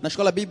school. na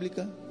escola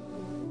bíblica.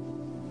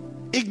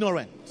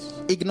 Ignorant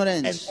and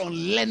Ignorantes.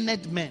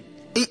 unlearned men.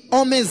 E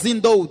homens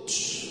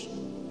indoutos.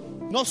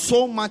 Not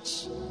so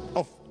much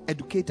of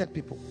educated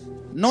people.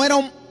 Não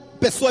eram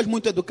pessoas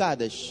muito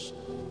educadas.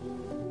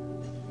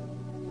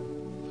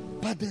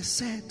 But they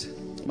said,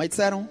 Mas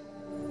disseram,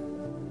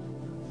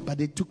 but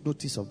they took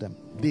notice of them.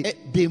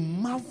 They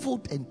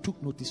marveled and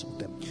took notice of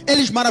them.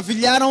 eles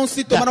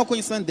maravilharam-se e tomaram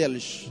conhecimento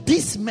deles.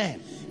 These men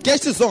Que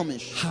estes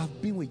homens have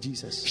been with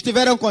Jesus.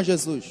 estiveram com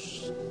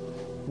Jesus.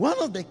 One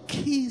of the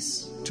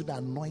keys to the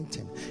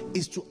anointing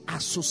is to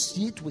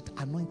associate with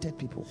anointed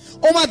people.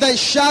 Uma das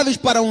chaves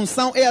para a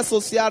unção é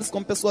associar-se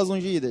com pessoas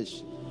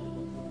ungidas.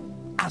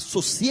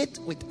 Associate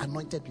with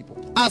anointed people.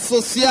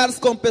 Associar-se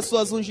com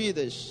pessoas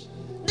ungidas.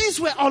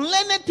 These were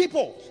unlearned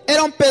people,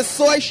 Eram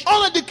pessoas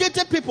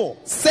uneducated people,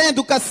 sem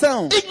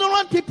educação,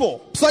 ignorant people.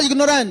 pessoas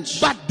ignorantes.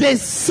 But they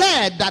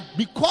said that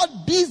because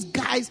these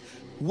guys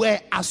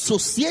were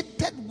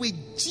associated with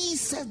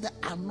Jesus the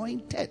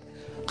anointed,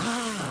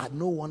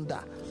 no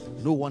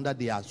wonder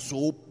they are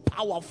so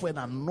powerful and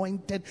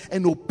anointed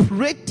and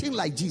operating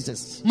like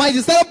Jesus. Mas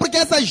disseram porque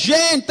essa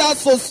gente está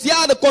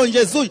associada com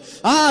Jesus.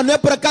 Não é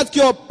por acaso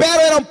que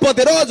operam, eram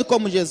poderosos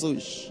como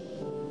Jesus.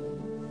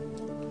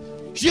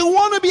 You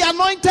want to be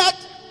anointed?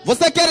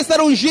 Você quer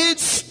ser ungido?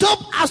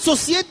 Stop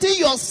associating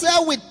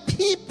yourself with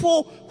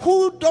people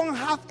who don't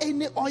have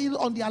any oil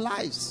on their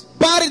lives.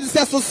 Pare de se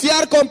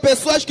associar com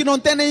pessoas que não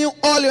têm nenhum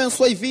óleo em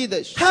suas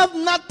vidas. Have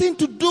nothing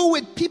to do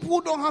with people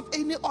who don't have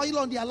any oil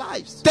on their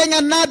lives.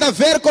 Tenha nada a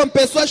ver com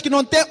pessoas que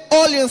não têm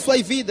óleo em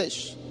suas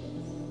vidas.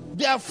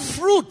 Their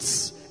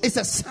fruits is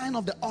a sign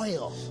of the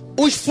oil.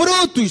 Os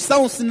frutos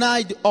são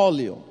sinais de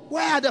óleo.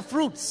 Where are the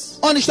fruits?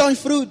 Onde estão os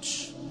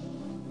frutos?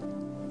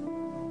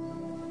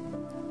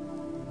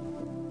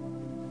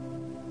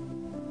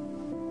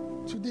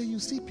 Today you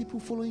see people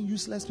following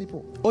useless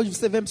people. Hoje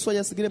você vê pessoas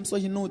a seguirem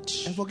pessoas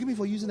inúteis. And forgive me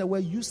for using the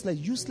word useless.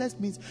 Useless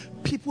means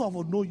people of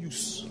no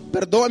use.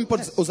 Perdoe-me por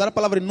usar a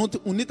palavra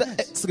inútil. Unida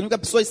significa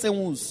pessoas sem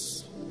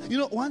uso. You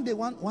know, one day,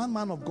 one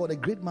man of God, a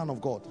great man of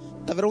God,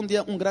 Está a ver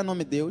dia um grande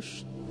nome de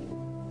Deus.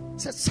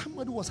 said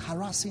somebody was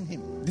harassing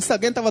him. Disse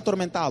alguém estava a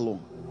atormentá-lo.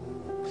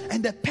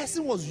 And the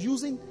person was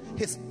using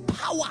his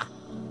power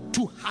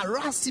to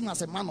harass him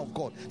as a man of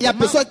God. E a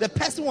pessoa- The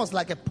person was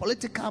like a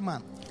political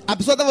man. A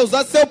pessoa estava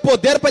usando seu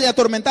poder para lhe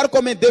atormentar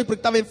como é Deus,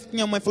 porque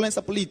tinha uma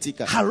influência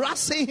política.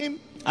 Harassing him,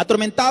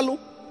 Atormentá-lo,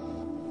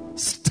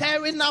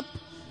 stirring up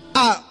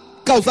a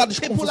causar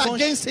people desconfusões,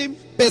 against him,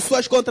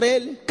 pessoas contra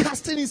ele,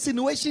 casting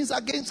insinuations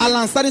against a him,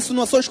 lançar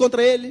insinuações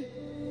contra ele,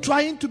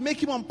 trying to make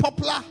him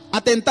unpopular.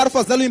 a tentar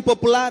fazê-lo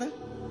impopular.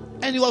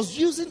 And he was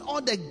using all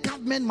the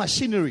government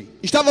machinery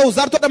Estava a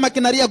usar toda a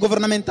maquinaria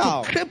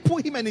governamental to cripple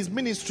him and his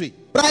ministry.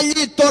 para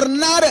lhe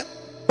tornar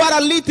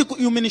paralítico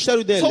e o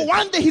ministério dele. So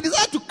one day he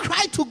decided to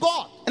cry to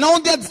God. Não,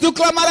 um dia decidiu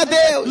clamar a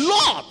Deus: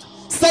 Lord,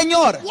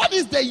 Senhor, what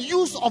is the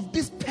use of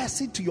this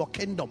person to your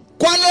kingdom?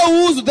 qual é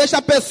o uso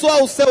desta pessoa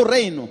ao seu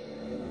reino?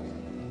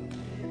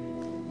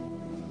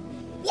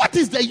 What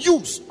is the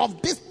use of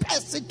this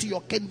person to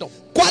your kingdom?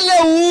 Qual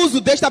é o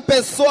uso desta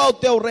pessoa ao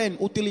teu reino?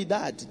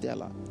 Utilidade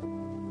dela.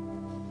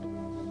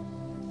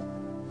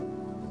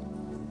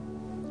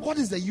 What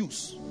is the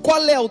use?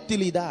 Qual é a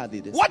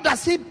utilidade desse? What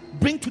does he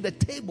bring to the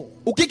table?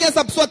 O que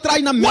essa pessoa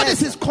traz na What is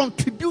mesa? his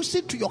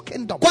contribution to your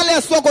kingdom? Qual é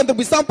a sua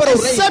contribuição para o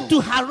Except reino? to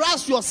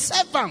harass your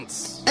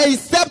servants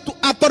Excepto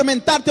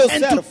atormentar teu and to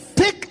servo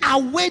take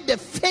away the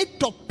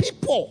faith of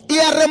people E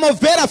a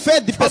remover a fé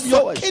de from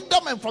your pessoas.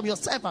 kingdom and from your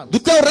servants. Do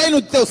teu reino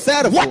e do teu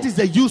servo. What is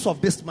the use of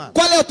this man?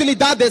 Qual é a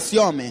utilidade desse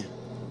homem?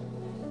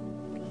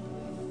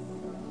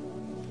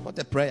 What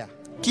a prayer.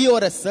 Que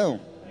oração.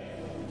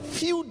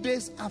 Few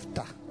days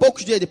after,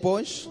 Poucos dias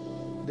depois,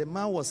 the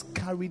man was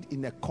carried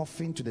in a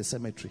coffin to the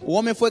cemetery. o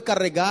homem foi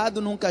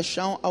carregado num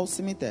caixão ao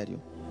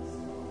cemitério.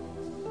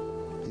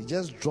 He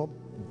just dropped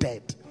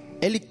dead.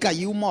 Ele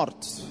caiu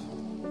morto.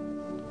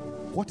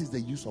 What is the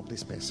use of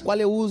this person? Qual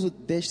é o uso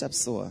desta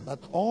pessoa? That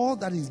all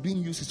that is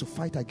being used is to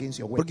fight against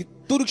your way. Porque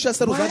tudo que está a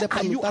ser Why usado é para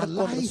are you lutar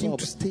contra a allowing sua him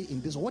obra. to stay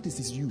in this? What is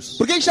his use?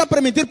 Por que ele está a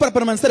permitir para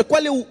permanecer?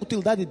 Qual é a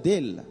utilidade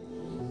dele?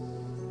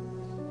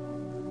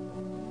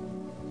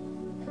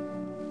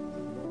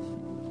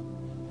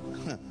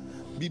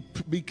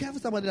 Be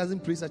careful somebody doesn't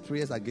pray such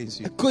prayers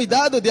against you.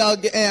 Cuidado de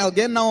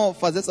alguém não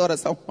fazer essa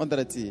oração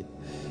contra ti.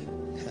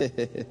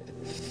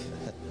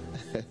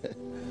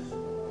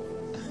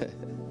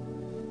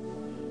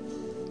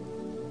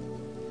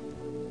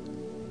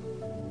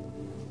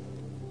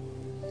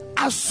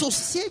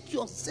 Associate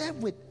yourself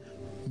with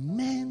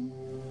men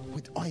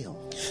with oil.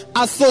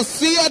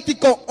 Associa-te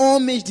com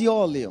homens de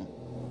óleo.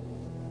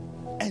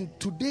 And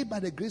today, by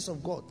the grace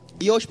of God,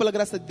 E hoje, pela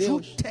graça de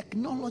through Deus,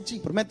 technology,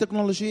 por meio da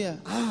tecnologia,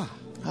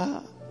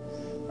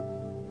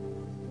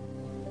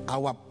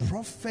 our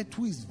prophet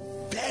who is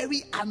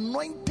very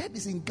anointed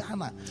is in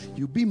Ghana.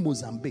 You'll be in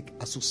Mozambique,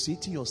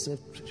 associating yourself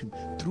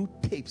through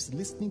tapes,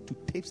 listening to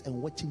tapes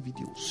and watching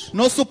videos.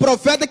 nosso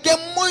profeta, que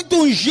é muito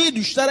ungido,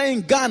 estará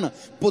em Gana.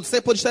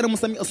 Você pode estar em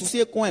Moçambique,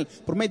 associa com ele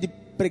por meio de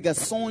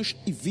pregações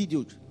e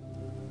vídeos.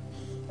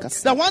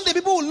 That one day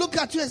people will look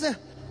at you and say,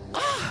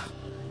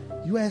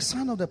 you are a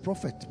son of the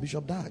prophet,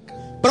 Bishop Dag.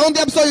 Para onde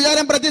as pessoas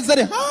olharem para ti e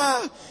dizerem: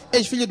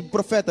 és filho do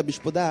profeta,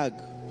 Bispo Dag.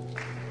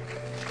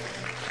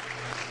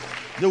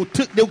 They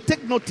will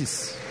take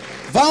notice.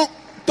 Vão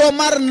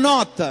tomar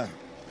nota.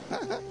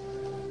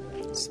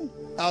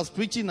 I was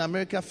preaching in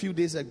America a few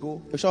days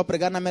ago. Eu estava a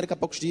pregar na América há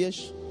poucos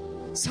dias.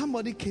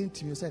 Somebody came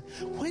to me and said,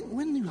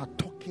 when you are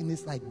talking,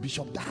 it's like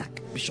Bishop Dag,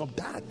 Bishop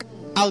Dag.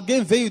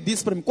 Alguém veio e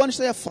disse para mim: quando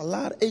estou a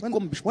falar, é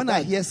como Bispo When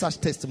I Dag. hear such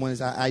testimonies,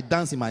 I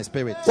dance in my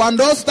spirit.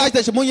 Quando ouço tais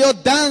testemunhos, eu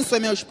danço em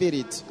meu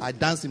espírito. I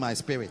dance in my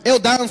spirit. Eu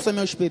danço em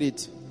meu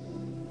espírito.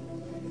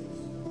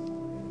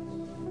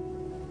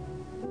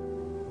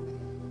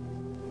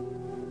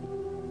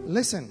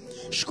 Listen,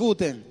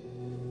 Escutem.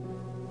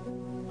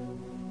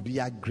 be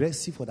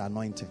aggressive for the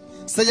anointing.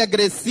 Seja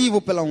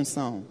agressivo pela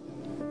unção.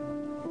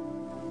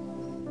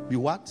 Be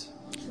what?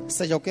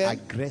 Seja o quê?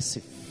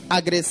 Aggressive.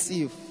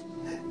 Agressivo.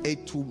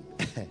 It will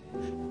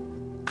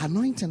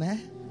anointing,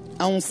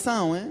 A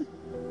unção,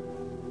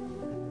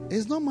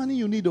 It's not money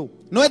you need, though.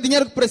 não é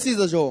dinheiro que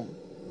precisa, João.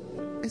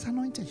 It's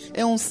anointing.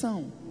 É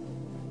unção.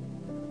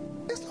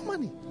 It's not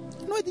money.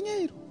 Não é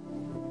dinheiro.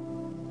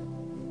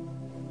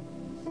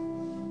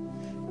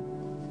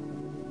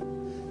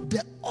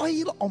 The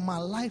oil of my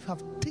life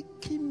have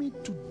taken me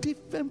to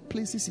different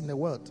places in the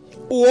world.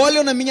 O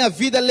óleo na minha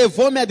vida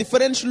levou-me a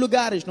diferentes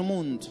lugares no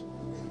mundo.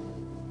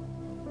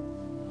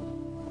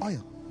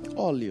 Oil.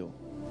 Óleo.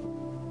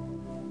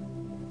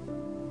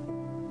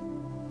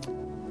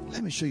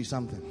 Let me show you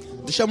something.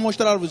 Deixa eu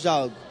mostrar-vos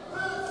algo.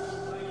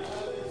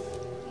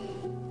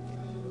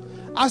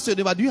 Ask your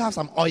neighbor, do you have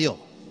some oil?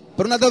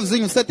 Pergunta ao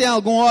vizinho: você tem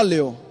algum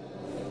óleo?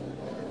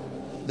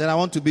 Then I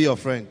want to be your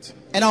friend.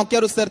 Eu não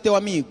quero ser teu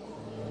amigo.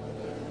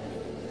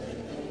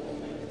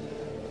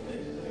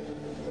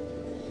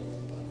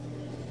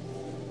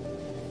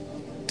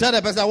 Tell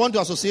the person, I want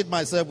to associate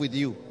myself with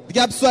you.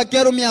 Diga à pessoa: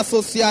 quero me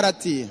associar a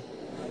ti.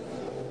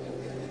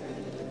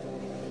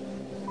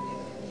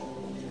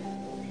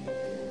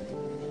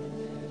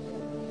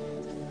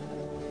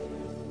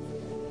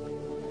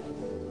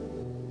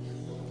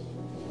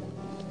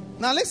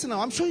 Now listen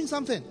now, I'm showing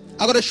something.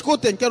 Agora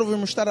escutem, quero vos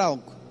mostrar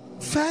algo.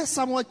 1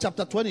 Samuel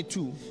chapter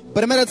 22,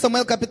 1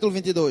 Samuel capítulo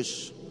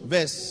 22,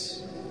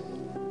 verse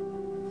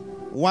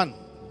 1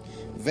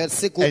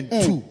 versículo and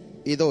 1 2.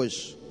 e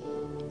 2.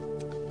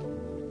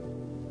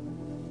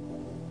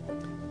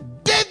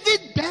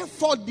 David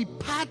therefore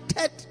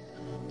departed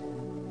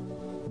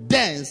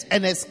thence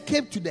and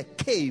escaped to the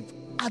cave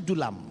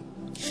Adullam.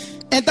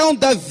 Então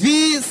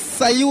Davi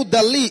saiu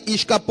dali e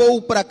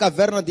escapou para a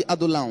caverna de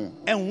Adulão.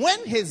 And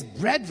when his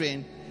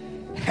brethren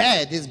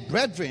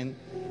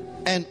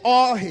and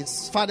all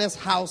his father's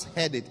house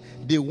heard it,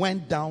 they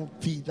went down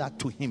thither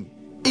to him.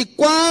 E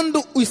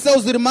quando os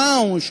seus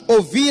irmãos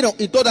ouviram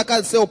e toda a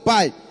casa de seu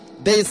pai,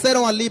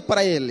 desceram ali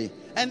para ele.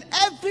 And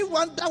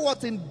everyone that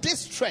was in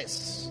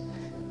distress,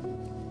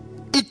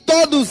 E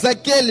todos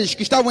aqueles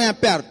que estavam em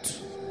aperto,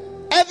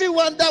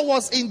 everyone that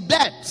was in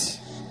debt,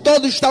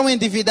 todos estavam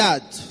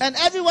endividados. and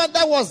everyone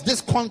that was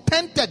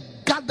discontented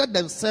gathered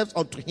themselves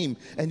unto him,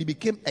 and he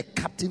became a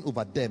captain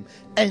over them.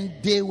 And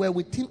they were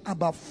with him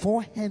about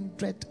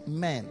 400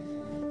 men.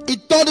 E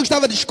todo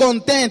estava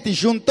descontente,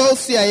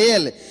 juntou-se a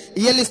ele,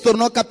 e ele se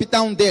tornou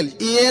capitão deles.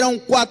 E eram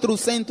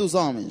 400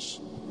 homens.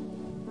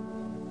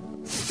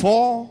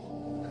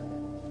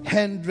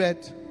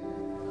 400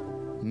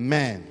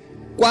 men.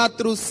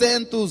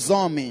 400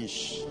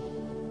 homens.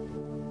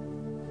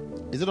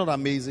 Is it not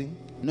amazing?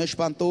 Não é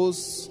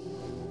espantoso?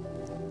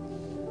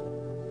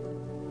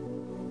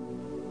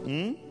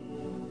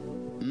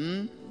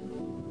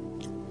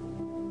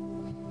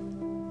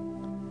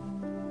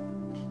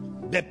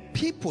 The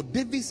people,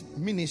 David's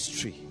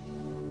ministry,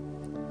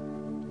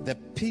 the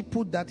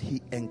people that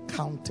he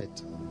encountered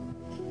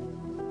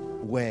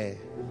were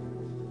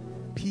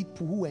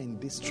people who were in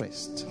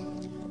distress.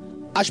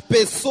 As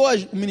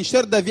pessoas, o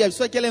ministério de Davi, as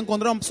pessoas que ele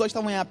encontrou, pessoas que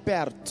estavam em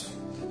aperto.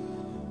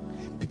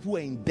 People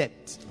were in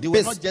debt. They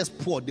were not just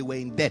poor, they were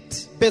in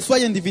debt.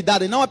 Pessoas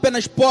endividadas, não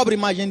apenas pobres,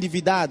 mas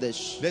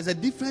endividadas. There's a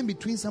difference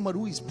between somebody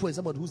who is poor and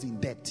somebody who's in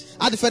debt.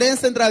 A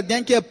diferença entre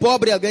alguém que é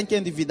pobre e alguém que é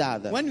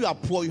endividada. When you are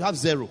poor, you have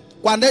zero.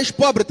 Quando és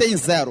pobre, tem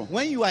zero.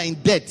 When you are in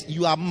debt,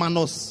 you are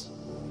minus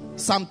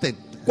something.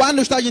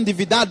 Quando estás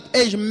endividado,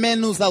 és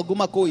menos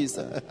alguma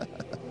coisa.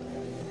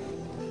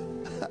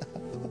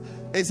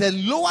 It's a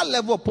lower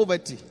level of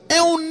poverty.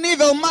 É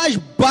nível mais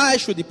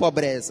baixo de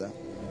pobreza.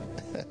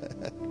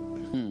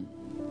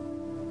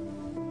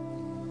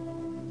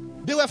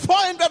 There were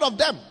 400 of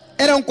them.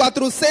 Eram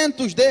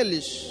 400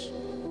 deles.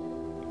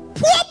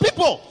 Poor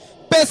people.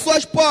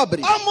 Pessoas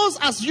pobres. Almost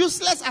as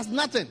useless as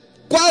nothing.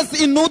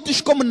 Quase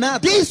inúteis como nada.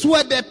 These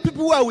were the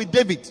people who were with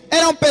David.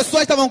 Eram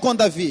pessoas que estavam com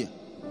Davi.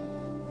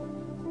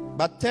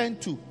 But turn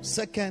to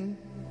 2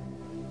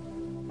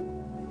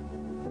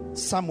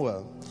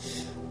 Samuel.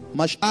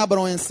 Mas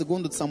abram em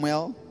 2 de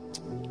Samuel,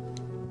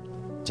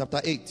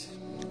 chapter 8.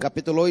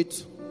 Capítulo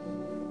 8.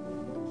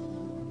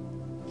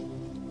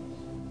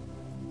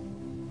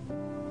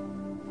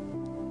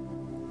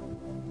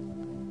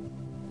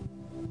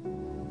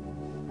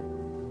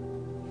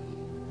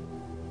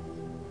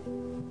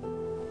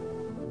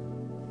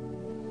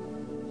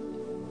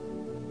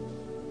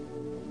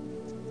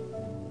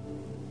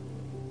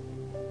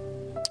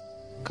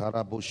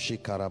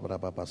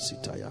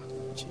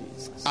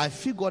 I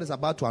feel God is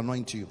about to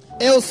anoint you.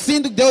 Eu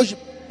sinto que Deus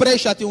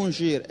presta a te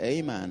ungir.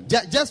 Amen.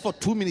 Just for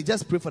 2 minutes,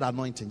 just pray for the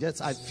anointing.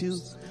 I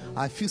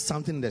feel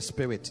something in the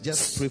spirit.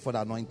 Just pray for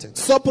the anointing.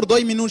 Só por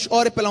 2 minutos,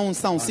 ore pela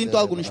unção. Sinto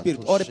algo no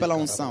espírito. Ore pela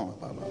unção.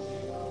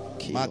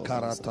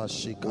 Makarata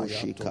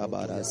Shika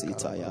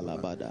barazita ya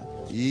labada.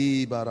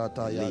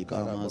 Ibarata ya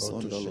Libama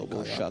sondolo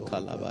boshaka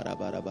labara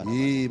bara bara.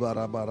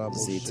 Ibarabara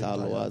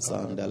Zitalo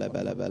azandele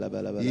bele bele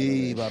bele bele.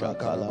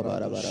 Ibaraka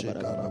labara bara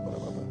bara.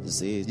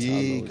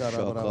 Zitalo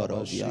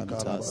shokoro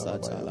vianta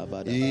sata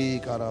labara.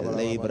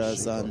 Libra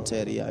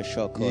zanteria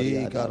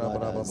shokoria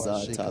labara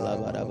zata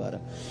labara bara.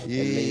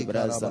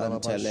 Libra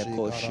zantele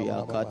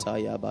koshia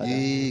kataya bara.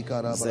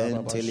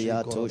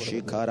 Zentiliato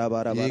shikara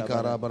bara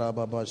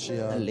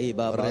bara.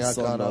 Libra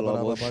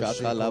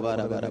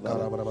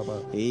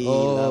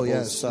Oh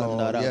yes,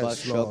 Lord,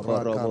 yes, Lord.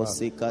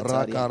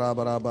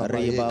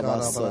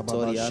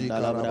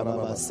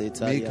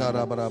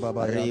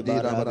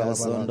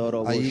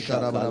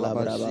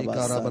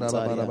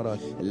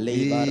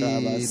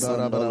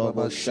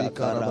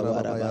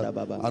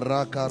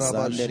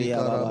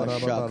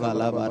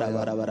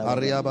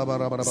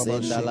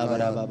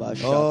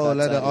 Oh,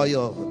 let the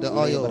oil.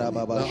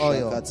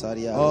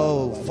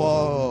 Oh,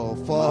 fall,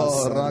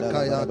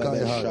 Rakaya.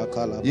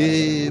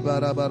 Ye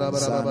bara bara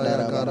bara bara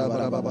ya kara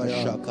bara bara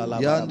ya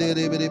yande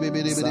re bere bere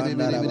bere bere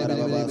bere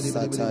bere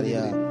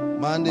bere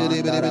mande re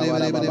bere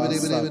bere bere bere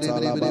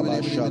bere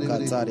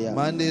bere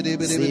mande re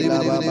bere bere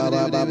bere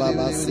bere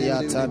bere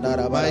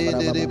siatandara bara bara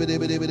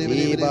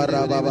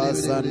baba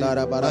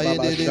sandara bara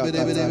baba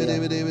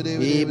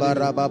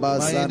ibara baba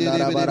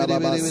sandara bara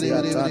baba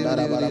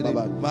siatandara bara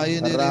baba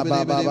raba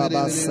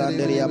baba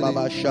sandaria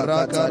baba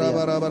shakataria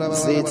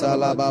zita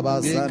la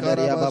baba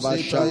sandaria baba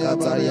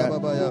shakataria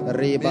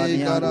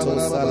Ribanianto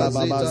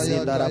Salababa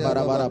Sindara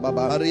Barabara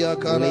Baba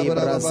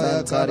Libra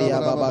Santaria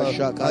Baba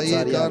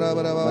Shakataria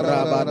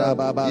Rabada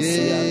Baba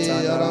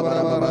Siantara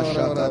Baba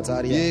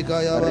Shakataria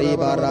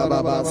Riba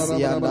Rababa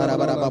Siandara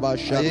Baba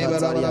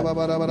Shakataria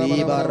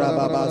Iba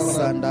Rababa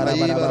Sandara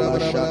Baba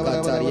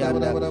Shakataria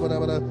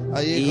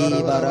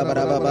Iba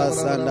Rababa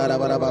Sandara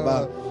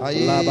Baba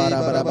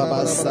Labara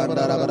Baba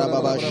Sandara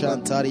Baba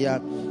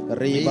Shantaria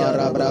Riba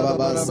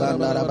Rababa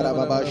Sandara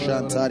Baba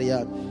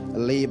Shantaria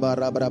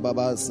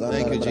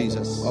Thank you,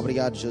 Jesus.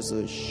 Obrigado,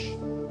 Jesus.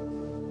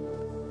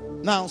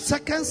 Now,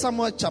 2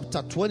 Samuel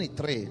chapter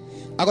 23.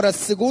 Agora,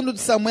 2 de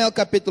Samuel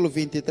capítulo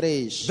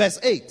 23, verse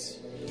 8.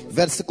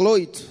 Versículo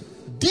 8.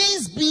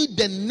 These be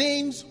the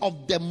names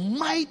of the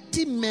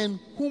mighty men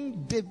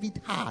whom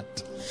David had.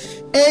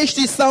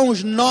 Estes são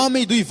os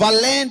nomes dos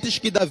valentes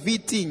que Davi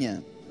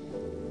tinha.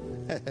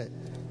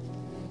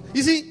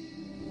 You see,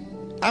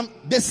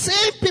 the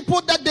same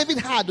people that David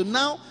had,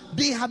 now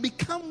they have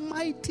become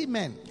mighty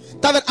men.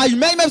 Tá vendo? As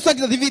mesmas pessoas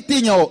que Davi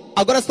tinha,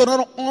 agora se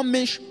tornaram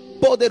homens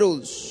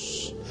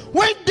poderosos.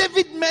 When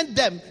David met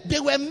them, they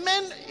were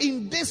men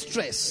in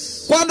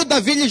distress. Quando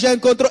Davi lhes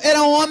encontrou,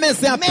 eram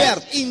homens em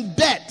aperto. Men in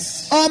debt.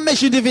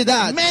 Homens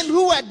endividados. Men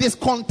who were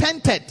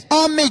discontented.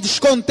 Homens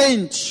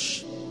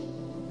descontentes.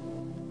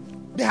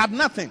 They had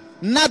nothing.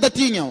 Nada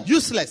tinham.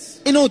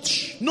 Useless.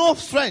 Inúteis. No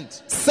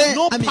strength. Sem,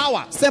 No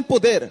power. sem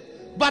poder.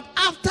 But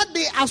after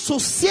they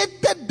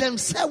associated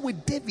themselves with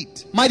David,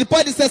 Mas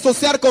depois de se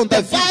associar com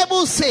the Davi,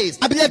 Bible says,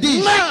 a Bíblia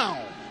diz, now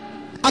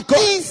agora,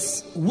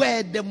 these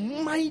were the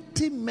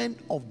mighty men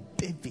of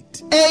David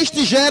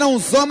estes já eram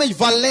os homens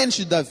valentes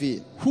de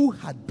Davi, who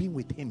had been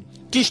with him.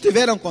 que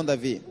estiveram com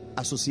Davi.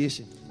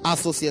 Association.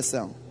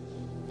 Associação.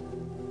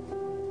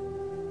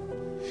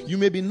 You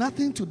may be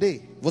nothing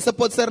today, Você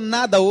pode ser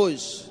nada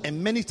hoje. and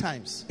many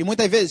times E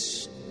muitas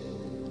vezes,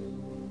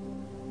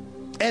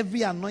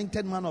 every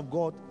anointed man of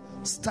God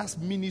starts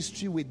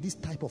ministry with this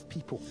type of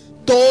people.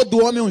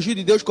 todo homem ungido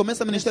de Deus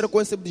começa a ministério com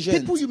esse tipo de gente.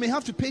 People you may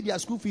have to pay their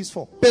school fees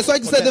for. Pessoas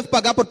que você deve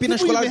pagar por pina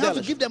People you escolar may have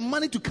to delas. give them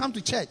money to come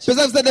to church.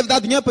 Pessoas que você deve dar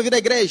dinheiro para vir à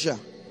igreja.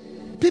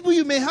 People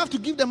you may have to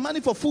give them money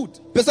for food.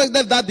 Pessoas que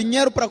devem dar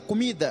dinheiro para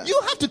comida. You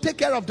have to take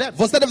care of them.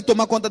 Você deve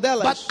tomar conta But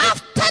delas.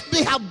 after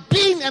they have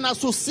been and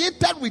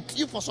associated with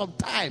you for some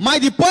time, Mas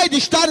depois de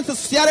estarem se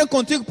associarem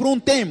contigo por um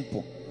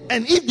tempo,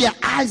 and if their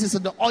eyes is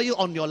on the oil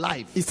on your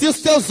life, e se os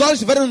seus olhos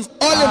tiverem olho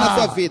na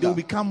sua they vida, will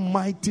become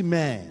mighty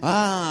men.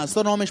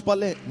 são homens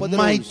poderosos.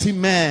 Mighty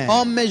men.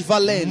 Homens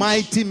valentes.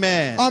 Mighty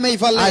man. Homens I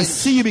valentes.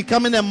 see you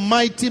becoming a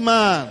mighty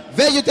man.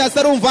 Vejo-te a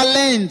ser um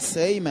valente.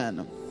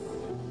 Amen.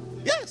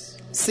 Yes.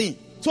 Sim.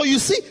 So you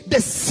see,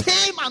 the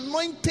same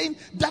anointing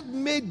that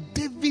made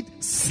David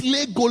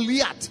slay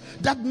Goliath,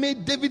 that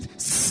made David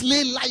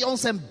slay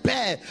lions and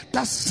bears,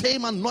 that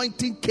same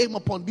anointing came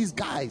upon these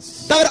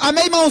guys. Então, a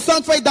mesma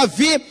unção que fez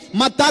Davi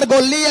matar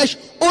Golias,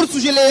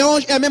 ursos e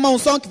leões, é a mesma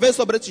unção que veio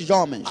sobre esses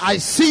homens. I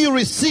see you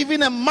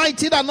receiving a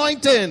mighty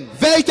anointing.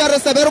 Veio-te a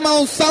receber uma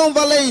unção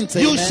valente.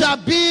 You Amen. shall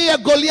be a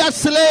Goliath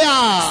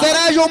slayer.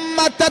 Serás um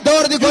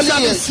matador de You shall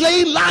be Golias.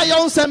 slaying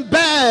lions and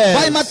bears.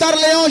 Vai matar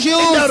leões e In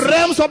the ursos.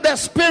 realms of the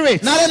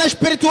spirit. Na arena Now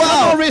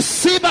espiritual.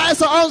 receive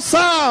as an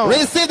unsound.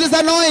 Receive this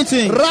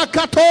anointing.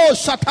 Rakato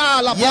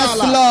shatala Yes,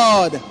 bala.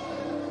 Lord.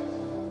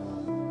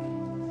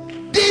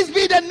 These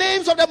be the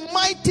names of the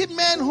mighty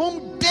men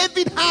whom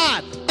David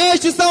had.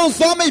 Estes são os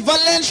homens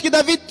valentes que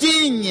Davi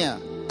tinha.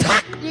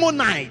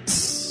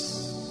 Tachmonites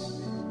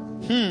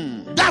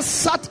that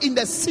sat in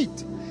the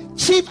seat,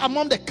 chief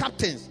among the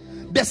captains.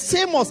 The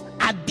same was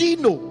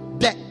Adino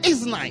the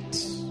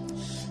Isnite.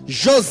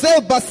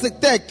 José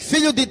Basetek,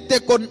 filho de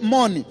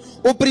Tecomone,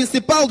 o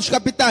principal dos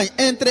capitães.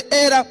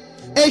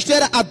 Este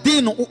era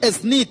Adino, o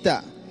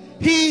Esnita.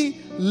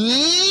 He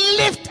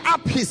lifted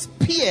up his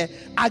spear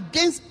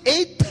against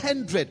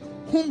 800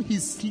 whom he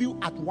slew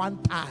at one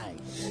time.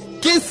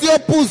 Que se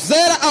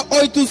opusera a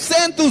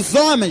 800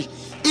 homens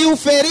e o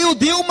feriu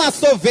de uma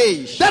só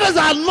vez. That is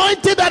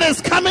anointing that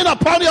is coming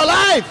upon your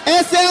life.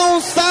 Essa é a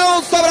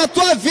unção sobre a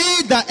tua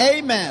vida.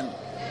 Amen.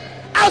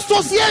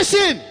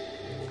 Association.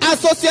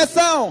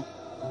 Associação.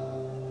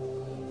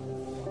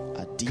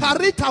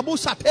 Karitabu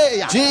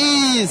shateya.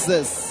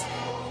 Jesus.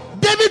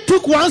 David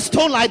took one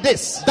stone like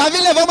this.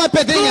 Davi levou uma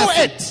pedrinha Threw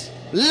assim, it.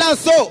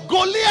 lançou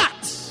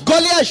Goliath,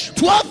 Golias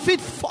 12 feet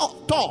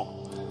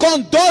tall. com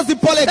 12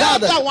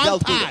 polegadas Fell de down one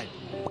altura. time.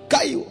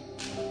 Caiu.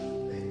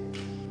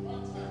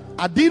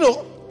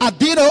 Adino,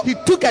 Adino he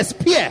took a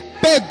spear,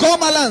 pegou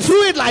uma lança,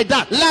 threw it like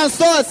that.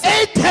 lançou assim,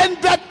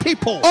 800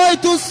 people.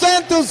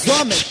 800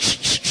 homens.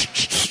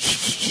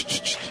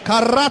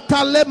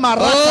 Karatale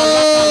marata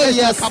Oh, lata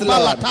yes,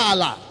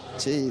 kabalatala.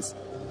 Jesus.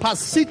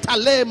 Pasita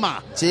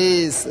lema.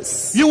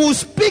 Jesus. You will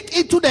speak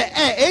into the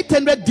air.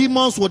 800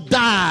 demons will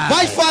die.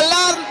 Vai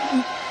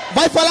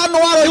falar no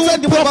ar, You 800 will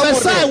demônios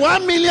vão prophesy. morrer.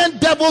 1 million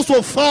devils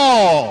will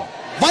fall.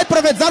 Vai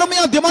profetizar 1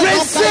 milhão de demônios vão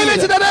Receive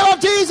it in cair. the name of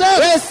Jesus.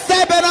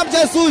 Recebe em nome de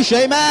Jesus.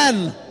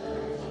 Amen.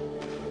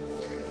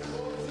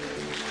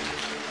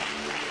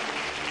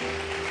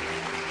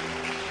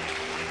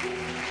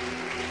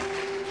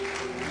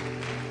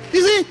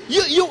 You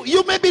see,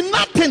 you may be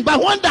nothing,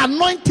 but when the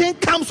anointing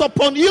comes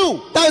upon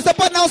you, Então você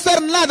pode não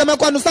ser nada, mas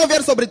quando o unção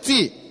vier sobre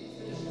ti.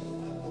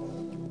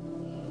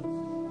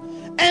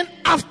 and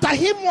after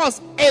him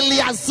was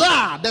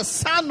Eleazar, the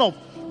son of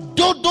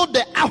Dodo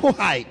the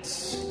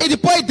Ahohite, E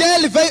depois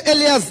dele veio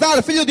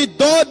Eleazar, filho de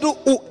Dodo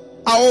o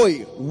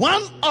Aoi,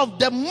 one of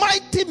the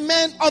mighty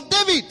men of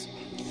David.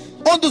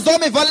 dos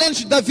homens valentes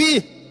de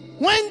Davi.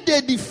 When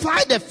they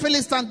defied the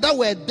Philistines that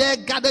were there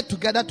gathered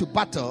together to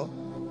battle,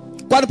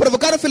 Quando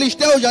provocaram os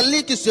filisteus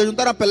ali que se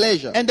juntaram à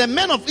peleja, and the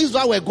men of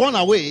Israel were gone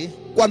away,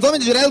 quando os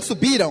homens de Israel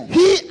subiram,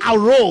 he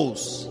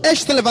arose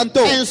este se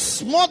levantou and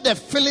smote the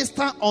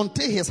Philistine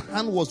until his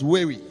hand was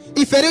weary,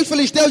 e feriu os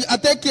filisteus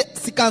até que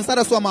se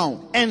cansara a sua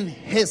mão. and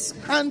his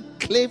hand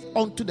clave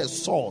unto the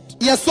sword.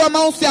 E a sua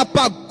mão se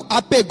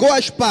apegou à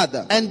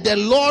espada. And the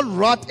Lord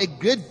wrought a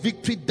great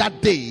victory that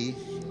day,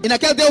 E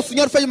naquele dia o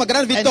Senhor fez uma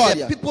grande and the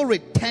vitória. people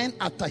returned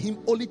after him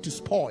only to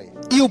spoil.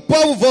 E o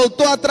povo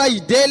voltou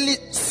atrás dele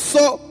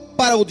só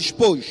para o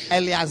despojo.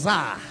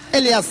 Eleazar,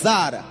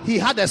 Eleazar he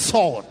had a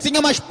sword. tinha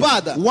uma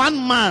espada. One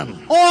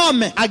man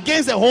Homem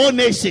against the whole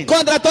nation.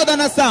 contra toda a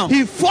nação.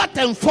 He fought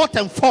and fought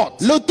and fought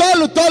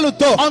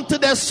Lutou until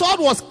the sword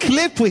was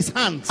clave to his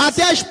hands.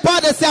 até a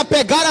espada se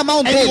apegar à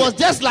mão And he dele. was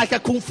just like a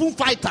kung fu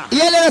fighter. E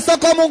ele era só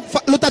como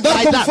lutador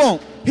Like kung that. fu.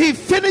 He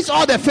finished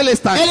all the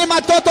Philistines. Ele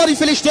matou todos os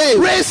filisteus.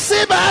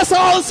 Receive us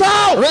also.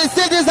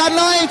 Receive this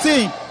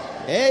anointing.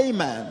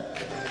 Amen.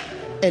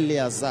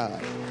 Eleazar.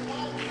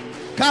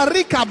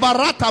 Karika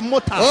barata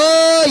mota.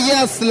 Oh,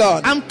 yes,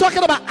 Lord. I'm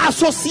talking about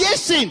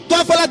association. Estou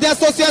a falar de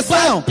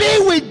associação. Be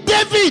with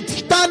David.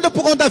 Estando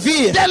com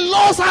Davi. The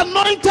Lord's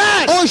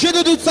anointed.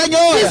 Ungido do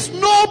Senhor. These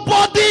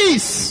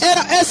nobodies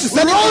Era esses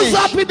rose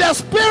up in the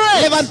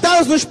spirit.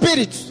 levantaram-se no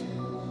espírito.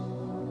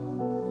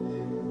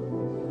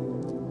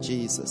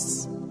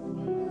 Jesus.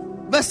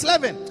 Verse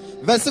 11.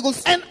 Versículo.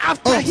 And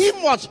after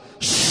him was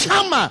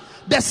Shammah,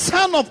 the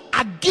son of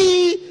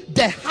Agi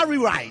the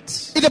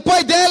Hararite. E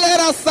depois dele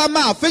era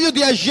Samá, filho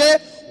de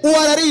Agé, o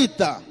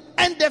Ararita.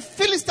 And the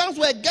Philistines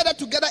were gathered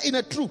together in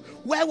a troop,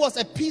 where was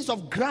a piece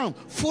of ground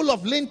full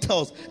of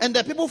lentils, and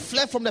the people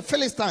fled from the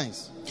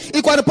Philistines.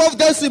 E quando o povo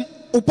desse,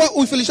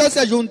 os filisteus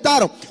se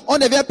juntaram,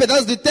 onde havia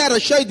pedaços de terra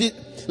cheio de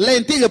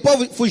lentilha, o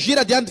povo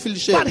fugira diante do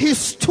filisteu. But he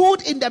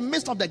stood in the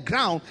midst of the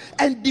ground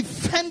and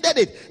defended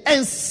it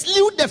and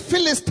slew the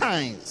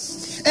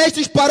Philistines.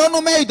 Estes parou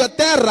no meio da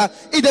terra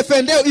e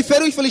defendeu e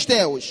feriu os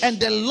filisteus. And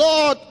the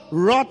Lord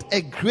wrought a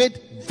great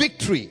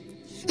victory.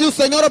 E o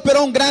Senhor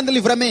operou grande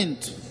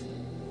livramento.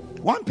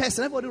 One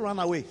person, everybody ran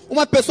away.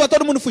 Uma pessoa,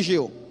 todo mundo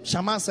fugiu.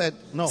 Shammah said,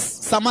 no.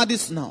 Samá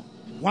disse não.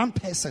 One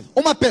person.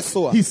 Uma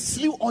pessoa. He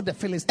slew all the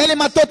Philistines. Ele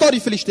matou todos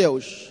os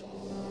filisteus.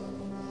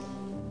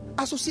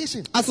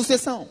 Association.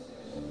 Associação.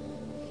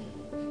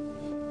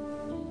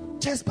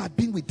 Just by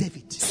being with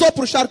David. Só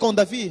por estar com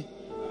Davi.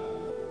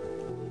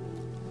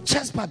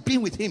 Just by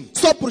being with him.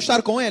 Só por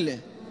estar com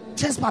ele.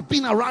 Just by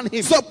being around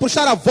him. Só por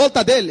estar à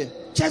volta dele.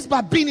 Just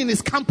by being in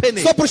his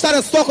company. Só por estar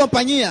em sua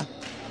companhia.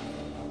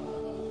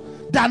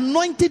 The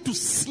anointing to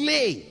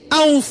slay.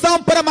 A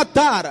unção para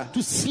matar. To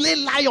slay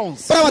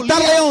lions. Para matar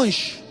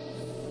leões.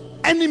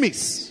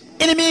 Enemies.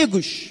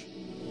 Inimigos.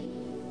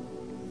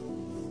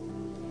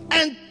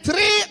 And 3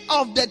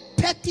 of the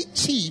 30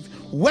 chiefs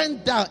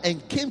went down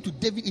and came to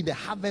David in the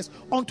harvest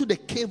unto the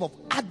cave of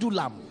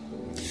Adullam.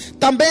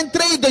 Também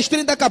 3 das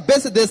 30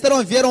 cabeças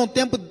desceram e vieram ao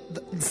tempo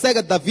de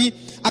cega de Davi,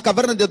 a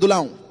caverna de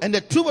Adulão. And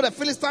the troop of the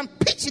Philistines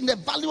pitched in the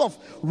valley of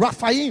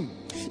Raphaim.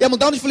 E a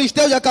multidão dos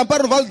filisteus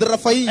acamparam no vale de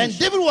Rafaim. And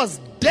David was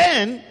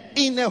then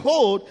in a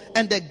hold,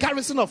 and the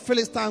garrison of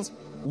Philistines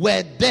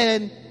were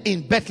then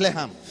in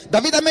Bethlehem.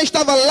 Davi também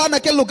estava lá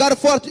naquele lugar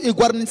forte, e a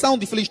guarnição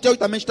de filisteus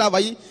também estava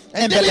aí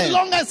em And David Belém.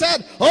 longed and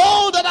said,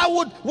 oh, that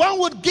one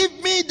would give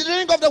me the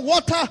drink of the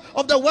water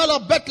of the well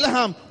of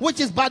Bethlehem, which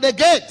is by the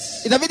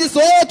gates. E Davi disse,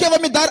 oh, quem vai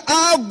me dar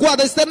água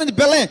da cisterna de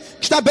Belém,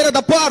 que está à beira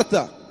da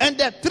porta. And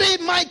the 3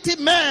 mighty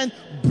men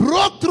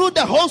broke through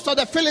the host of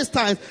the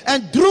Philistines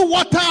and drew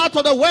water out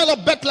of the well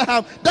of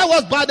Bethlehem that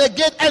was by the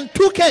gate and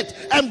took it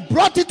and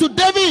brought it to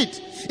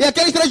David. E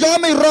aqueles 3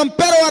 homens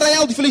romperam o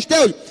arraial de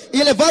filisteus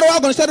e levaram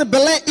água na cisterna de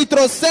Belém e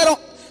trouxeram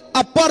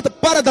a porta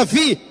para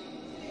Davi.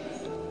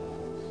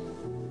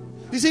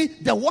 You see,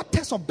 the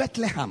waters of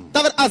Bethlehem.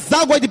 As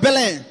águas de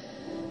Belém.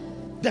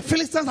 The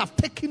Philistines have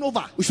taken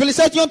over. Os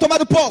filisteus tinham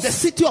tomado posse. The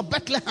city of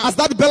Bethlehem. A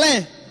cidade de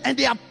Belém. And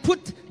they have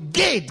put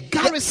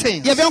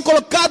garrisons. E haviam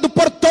colocado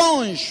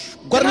portões,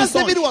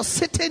 guarnições. David was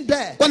sitting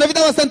there. Quando Davi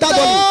estava sentado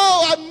ali.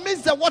 Oh, I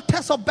miss the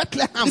waters of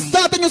Bethlehem.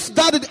 Só tenho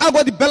cidade de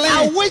água de Belém.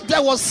 I wish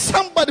there was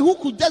somebody who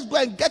could just go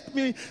and get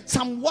me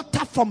some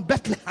water from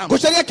Bethlehem.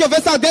 Gostaria que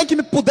houvesse alguém que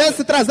me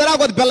pudesse trazer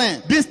água de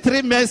Belém. These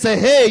 3 men say,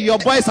 hey, your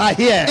boys are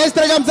here. Esses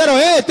 3 homens disseram,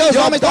 ei, teus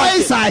Your homens estão aqui.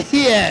 boys are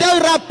here. Teus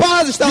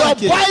rapazes estão Your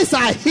aqui. boys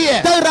are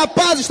here. Teus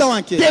rapazes estão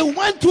aqui. They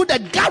went through the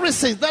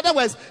garrisons. In other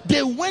words,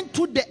 they went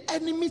to the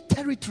enemy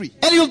territory.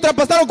 Eles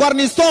ultrapassaram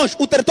guarnições,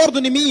 o território do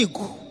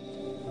inimigo.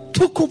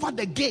 Took over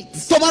the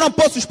gates. Tomaram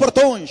posse dos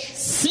portões.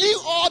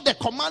 Slew all the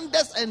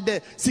commanders and the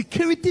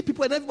security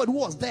people and everybody who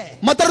was there.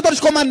 Mataram todos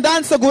os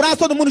comandantes, segurança,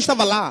 todo mundo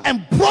estava lá.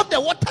 And brought the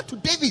water to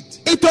David.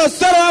 E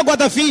trouxeram água a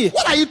Davi.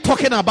 What are you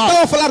talking about?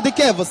 Estão a falar de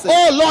quê você?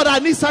 Oh Lord, I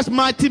need such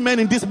mighty men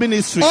in this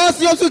ministry. Oh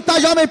Senhor, se está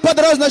homem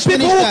poderoso neste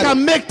People who ministério.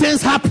 can make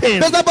things happen.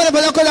 Pessoal pode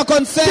fazer a coisa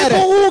acontecer.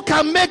 People who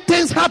can make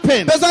things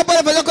happen. Pessoal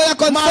pode fazer a coisa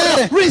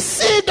acontecer.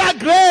 Receive that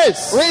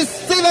grace.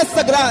 Receive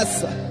essa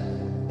graça.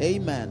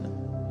 Amen.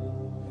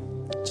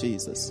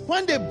 Jesus.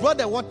 When they brought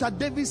the water,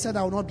 David said,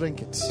 I will not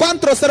drink it. Quando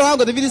trouxeram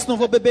água, Davi disse, não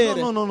vou beber.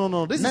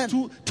 No. This is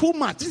too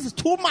much. This is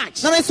too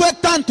much. Não, isso é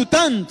tanto.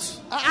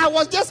 I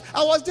was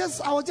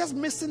just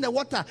missing the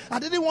water. I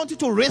didn't want you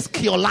to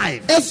risk your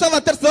life. Eu estava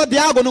a ter sede de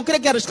água, não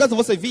queria que arriscasse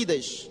vossas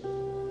vidas.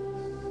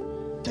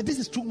 This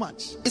is too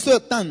much. Isso é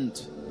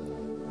tanto.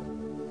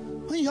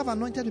 When you have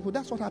anointed people,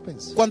 that's what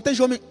happens. Quando tens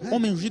homem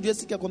ungido, é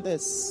assim que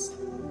acontece.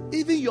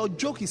 Even your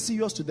joke is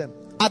serious to them.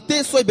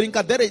 Até suas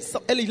brincadeiras,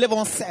 eles levam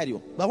a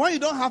sério. But when you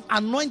don't have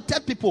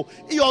anointed people,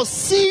 your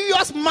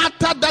serious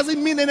matter doesn't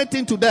mean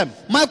anything to them.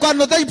 Mas quando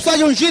não tens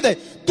pessoas ungidas,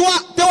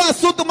 teu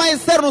assunto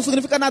mais sério não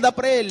significa nada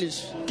para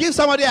eles. Give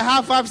somebody a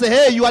high five, say,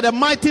 hey, you are the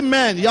mighty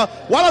man. You are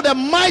one of the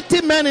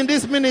mighty men in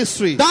this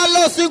ministry.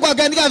 Dá-lhe 5 a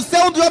alguém, diga, você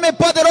é dos homens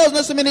poderosos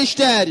nesse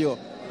ministério.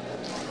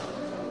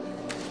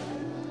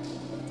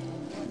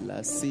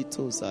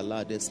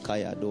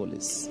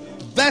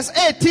 Verse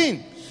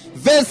 18.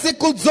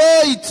 Versículo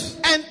 18.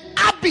 And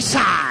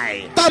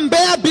Abishai, Também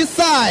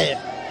Abissai,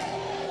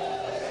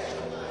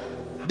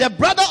 the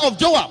brother of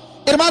Joab,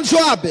 irmão de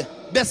Joabe,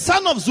 the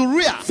son of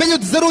Zeruiah, filho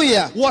de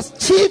Zeruia, was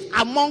chief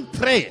among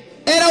three.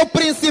 era o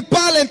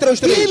principal entre os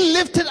He três.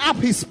 lifted up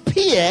his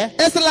spear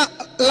Esse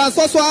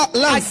lançou sua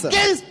lança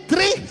against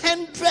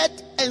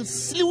 300 and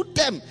slew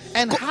them,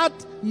 and had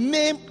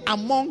name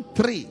among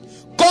three.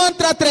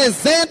 contra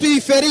 300 e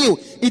feriu,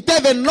 e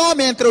teve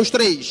nome entre os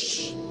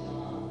três.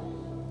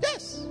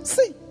 Yes.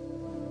 Sim.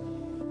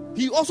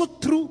 He also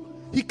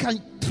he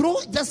can throw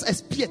just a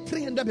spear,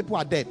 300 people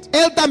are dead.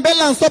 Ele também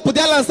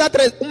podia lançar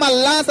uma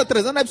lança,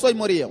 300 pessoas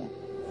morriam.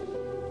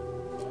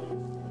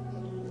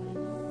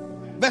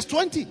 Verse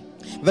 20.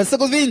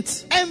 Versículo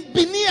 20. And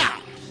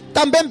Beniah,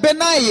 Também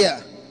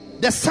Benaia,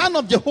 the son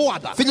of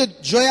Jehoiada, filho de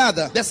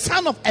Joiada, the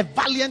son of a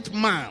valiant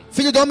man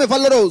filho de homem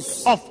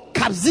valoroso, of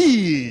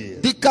Kabzeel,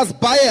 de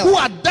Casbael, who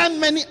had done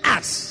many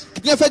acts.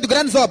 que tinha feito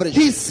grandes obras.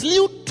 He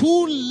slew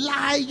 2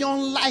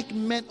 lion-like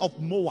men of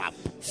Moab.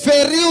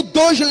 Feriu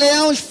 2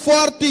 leões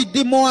fortes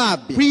de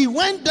Moabe. He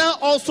went down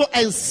also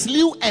and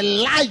slew a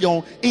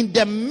lion in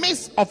the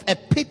midst of a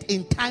pit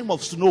in time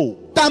of snow.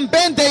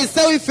 Também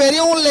desceu e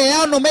feriu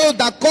leão no meio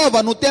da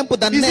cova no tempo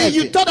da You see,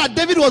 you neve. thought that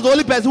David was the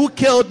only person who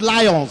killed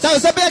lions.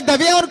 Sabia que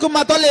Davi é o único que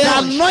matou The leões.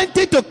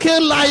 anointing to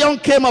kill lion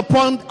came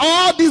upon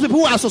all these people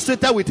who are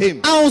associated with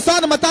him. A unção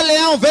de matar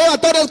leão veio a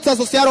todos que se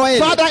associaram a ele.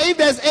 Father, if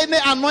there's any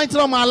anointing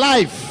on my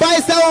life, Pai,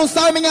 se há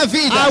unção em minha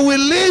vida, I will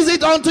release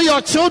it unto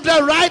your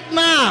children right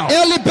now.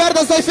 eu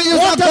liberto os seus filhos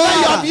Whatever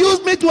you have agora.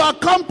 used me to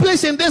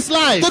accomplish in this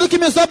life, Tudo que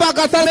me soube para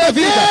alcançar essa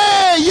vida.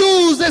 they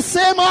use the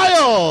same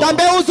oil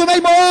Também uso o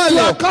mesmo to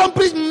óleo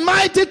accomplish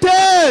mighty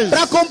things.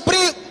 para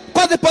cumprir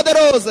coisas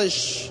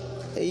poderosas.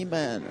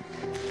 Amen.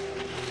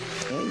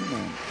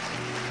 Amen.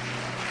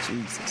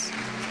 Jesus.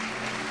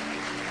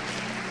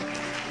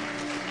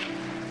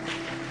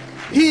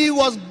 He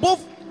was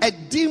both a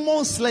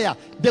demon slayer.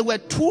 There were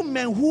 2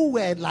 men who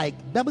were like,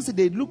 Bible said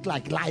they looked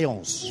like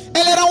lions.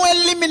 Ele era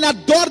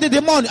eliminador de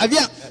demônios.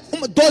 Havia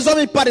 2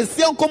 homens que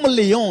pareciam como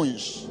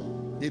leões.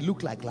 They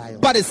looked like lions.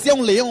 Pareciam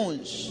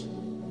leões.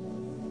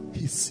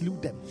 He slew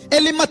them.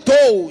 Ele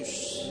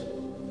matou-os.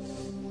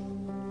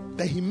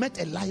 Then he met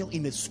a lion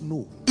in the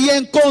snow. E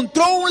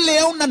encontrou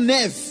leão na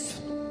neve.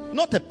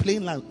 Not a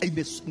plain lion, in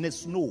the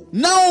snow.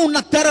 Não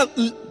na terra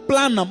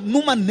plana,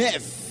 numa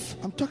neve.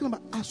 I'm talking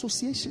about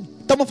association.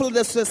 Estamos falando de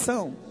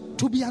associação.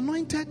 To be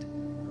anointed,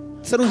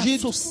 Ser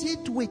ungido.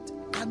 associate with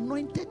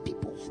anointed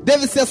people.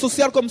 Deve se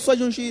associar com pessoas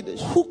ungidas.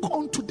 Hook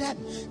on to them.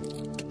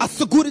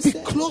 Assegure-se. Be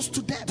close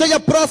to them. Esteja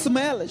próximo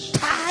a elas.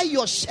 Tie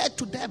your shirt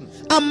to them.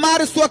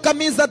 Amar sua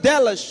camisa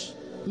delas.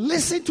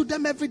 Listen to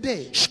them every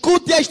day.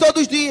 Escute-as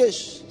todos os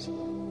dias.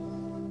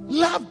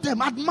 Love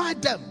them, admire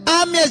them.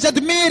 Ame-as,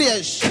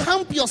 admire-as.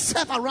 Camp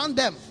yourself around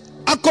them.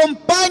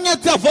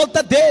 Acompanha-te à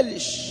volta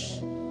deles.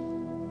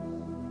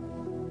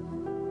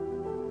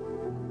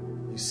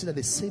 You see that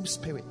the same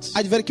spirit.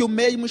 Há de ver que o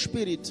mesmo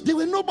espírito. They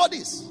were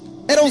nobodies.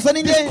 Eram os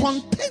ninguém.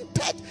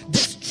 Discontented,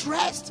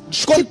 distressed,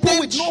 people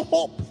with Descontentes. no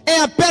hope.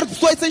 Em aperto,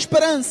 pessoas sem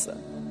esperança.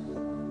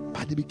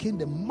 But they became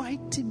the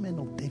mighty men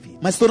of David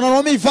Mas se tornaram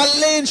homens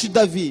valentes de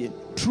Davi.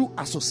 through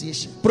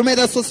association. Por meio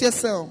da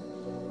associação.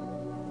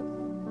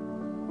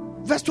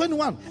 Verse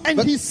 21. And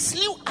he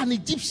slew an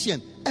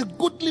Egyptian, a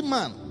goodly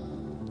man.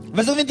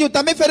 Versículo 21.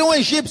 Também feriu um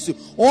egípcio,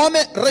 um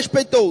homem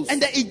respeitoso. And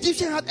the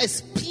Egyptian had a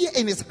spear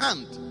in his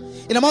hand.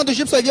 E na mão do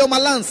egípcio havia uma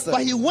lança.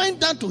 But he went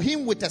down to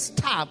him with a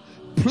staff,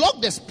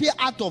 plucked the spear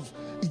out of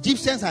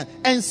Egyptian's hand,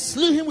 and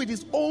slew him with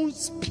his own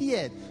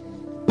spear.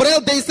 Por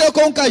ele desceu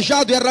com um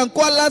cajado e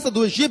arrancou a lança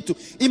do egípcio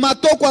e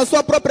matou com a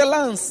sua própria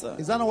lança.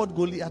 Is that not what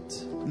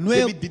Goliath? Não é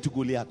David did to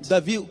Goliath.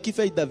 Davi, o que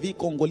fez Davi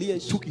com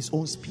Golias? Took his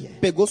own spear.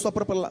 Pegou sua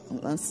própria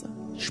lança,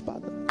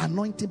 espada.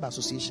 Anointed by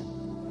association.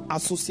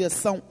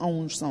 Associação à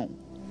unção.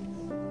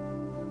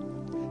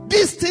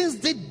 These things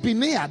did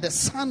Benaiah, the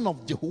son of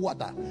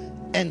Jehoiada,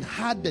 and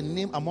had the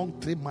name among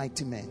 3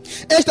 mighty men.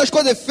 Estas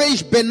coisas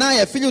fez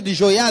Benaia, filho de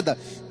Joiada,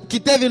 que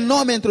teve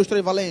nome entre os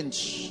 3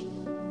 valentes.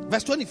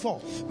 Verse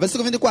 24.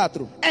 Versículo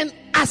 24. And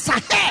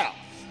Asahel,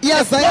 E the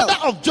Azael,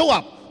 brother of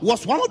Joab,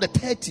 was one of the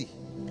 30.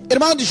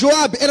 irmão de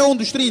Joabe, era um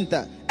dos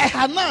 30.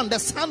 Hanan, the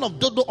son of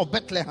Dodo of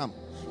Bethlehem.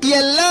 E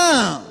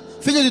Elã,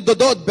 filho de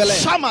Dodô de Belém.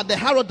 Shammah, the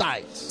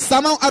Harodite.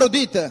 Samão,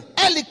 Arodita.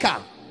 Elika,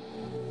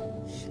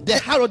 the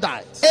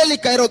Harodite.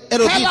 Elica, Helas,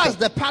 Erodita.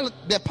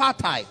 the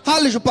Partite.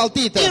 Halis, o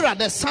Paltita. Ira,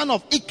 the son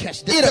of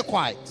Ikesh, the Ira,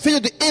 Tekoite. filho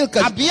de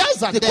Ilcas.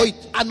 Abiazar, de the Coit.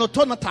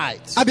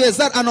 Anotonatite.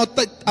 Abiezar,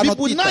 Anotita.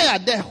 Bibuniah,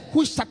 the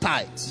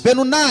Hushatite.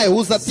 Benunai,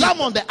 o Zatita.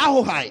 Salmon, the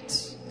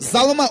Ahohite.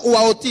 Salma, o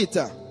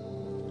Aotita.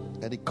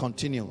 And it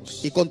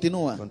continues. E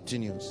continua.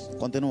 Continues.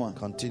 Continua.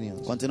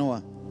 Continues.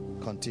 Continua.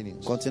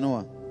 Continues.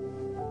 Continua.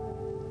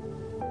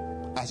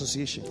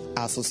 Association.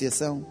 A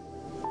associação.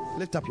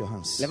 Lift up your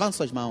hands. Levante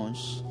suas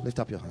mãos. Lift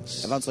up your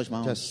hands. Levante suas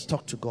mãos. Just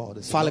talk to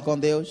God. Fale com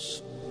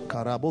Deus.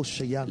 Karabo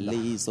Shayanda.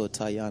 Liso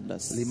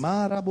Tayandas.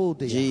 Limarabo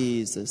Deya.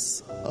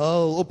 Jesus.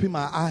 Oh, open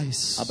my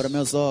eyes Abra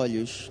meus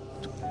olhos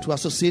to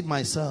associate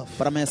myself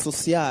para me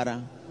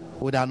associar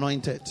With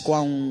anointed.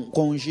 Com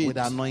ungido. With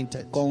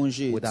anointed. Com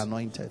ungido. With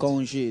anointed. Com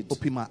ungido.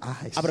 Open my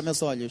eyes. Abra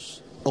meus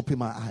olhos. Open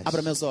my eyes.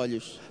 Abra meus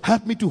olhos.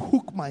 Help me to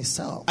hook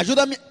myself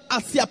Ajuda-me a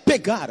se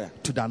apegar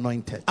to the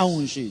anointed. a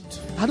ungido.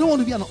 I don't want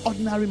to be an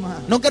ordinary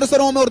man. Não quero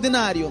ser um homem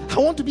ordinário. I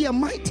want to be a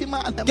mighty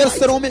man. Quero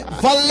ser um homem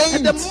And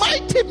valente. the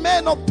mighty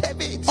man of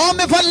David.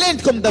 Homem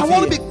valente como I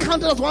want to be Davi.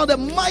 counted as one of the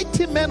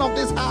mighty men of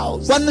this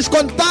house. Quando nos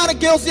contarem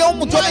que eu sou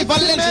um homem Mighty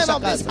valente man desta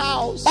of this casa.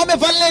 house. Homem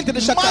valente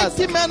desta casa.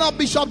 Mighty man of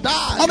Bishop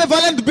Dag. Homem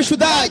valente do bicho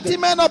Mighty d'água.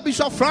 man of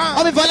Bishop Frank.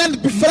 Homem valente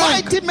do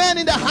Frank. Mighty man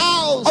in the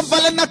house. Homem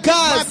valente na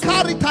casa.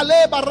 Makari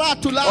Taleba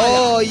Ratulaya.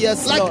 Oh,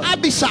 yes, Like Lord.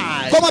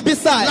 Abishai. Como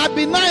Abissai. Like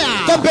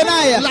Benaiah. Como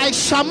Benaiah. Like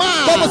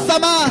Shammah. Como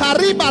Samar.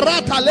 Kariba Oh,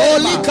 Rataleba.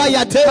 Lika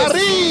Yates.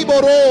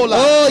 Kariborola.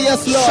 Oh,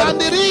 yes, Lord.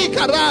 Shandiri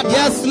Karata.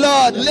 Yes,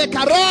 Lord. Le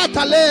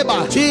Karata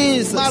Leba.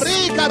 Jesus.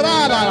 Marie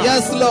Karara.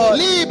 Yes, Lord.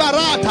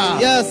 Liberata.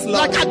 Yes, Lord.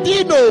 Like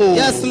Adino.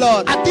 Yes,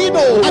 Lord.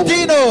 Adino.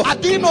 Adino.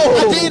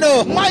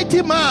 Adino.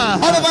 Mighty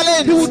man. Homem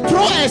valente. He would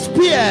throw a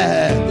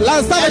spear.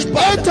 Lançava a And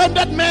espada.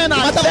 800 men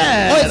are Matava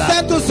dead.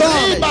 800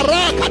 homens.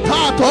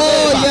 Libarakatato.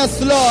 Oh, Leba.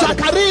 yes, Lord.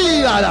 Shakaria.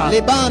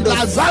 Libando.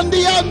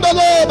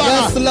 Lazandiandoloba.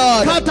 Yes,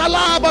 Lord.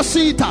 Katalaba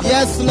sita.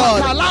 Yes,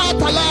 Lord.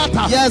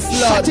 Kalata. Yes,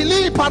 Lord.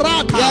 Shatili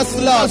paraka. Yes,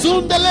 Lord.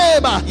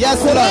 Zundeleba.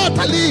 Yes, Lord.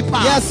 Kurata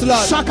lipa. Yes,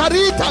 Lord.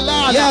 Shakarita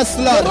lala. Yes,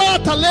 Lord.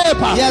 Kurata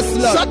lepa. Yes,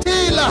 Lord.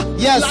 Satila.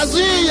 Yes.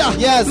 Lazia.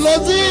 Yes.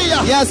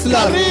 Lozia. Yes,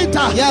 Lord.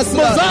 Karita. Yes,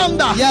 Lord.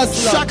 Mozanda.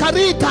 Yes, Lord.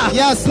 Shakarita.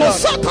 Yes, Lord.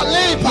 Posata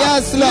lepa.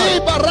 Yes,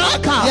 Lord.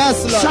 Libaraka.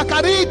 Yes, Lord.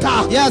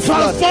 Shakarita. Yes,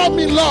 Lord. Transform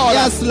me, Lord.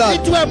 Yes, Lord.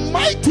 Into a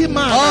mighty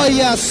man. Oh,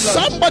 yes,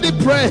 Lord. Somebody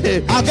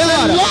pray. Agora.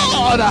 Say,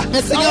 Lord,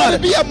 Yes, I want Senhor. to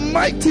be a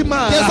mighty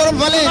man. Quero ser um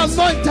valente. An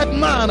anointed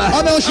man.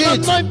 Homem An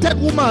ungido.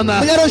 anointed woman.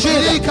 Mulher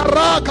ungida.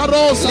 Likaraka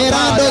rosa.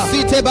 Lerando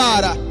site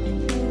bara.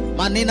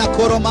 Manina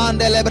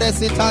coromande lebre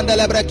sitande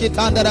lebre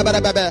kitande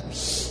lebre bebe.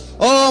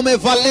 Homem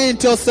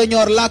valente, o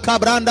Senhor. La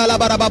cabranda la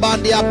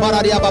barababandi a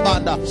pararia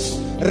babanda.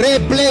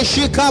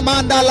 Repleshi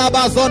kamanda la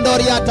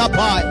bazondoria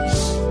tapai.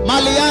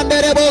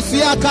 Maliande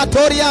rebosia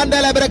katoriande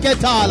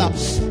lebreketala.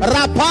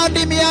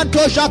 Rapandi mianto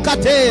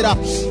shakatera.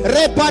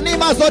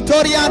 Repanima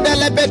zotoriande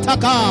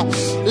lebetaka.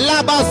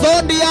 La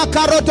bazondia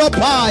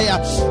karotopaya.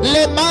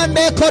 Le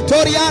mande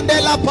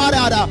kotoriande la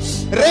parada.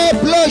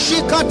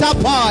 Reploshi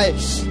katapai.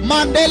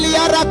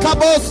 Mandelia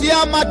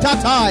rakabosia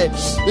matatai.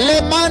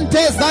 Le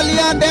mante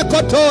zaliande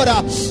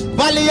kotora.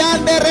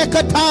 Valiande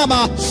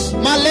rekatama.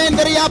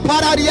 Malendria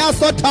pararia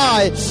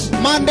sotai.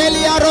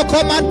 Mandelia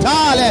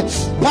rokomantale.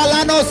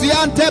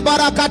 Palanosiante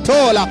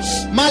barakatola.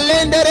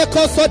 Malendere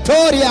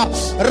kosotoria.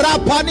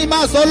 Rapani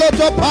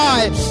mazoloto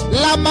pai.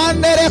 La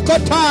mandere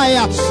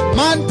kotaya.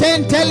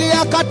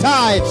 Mantentelia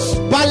katai.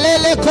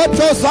 Palele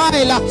koto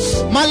zaila.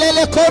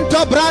 Malele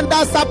konto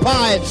branda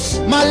sapai.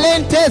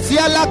 Malente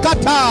ziala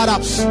katara.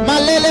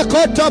 Malele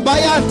koto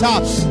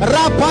bayanta.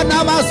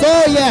 Rapana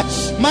mazoye.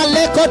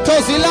 Malekoto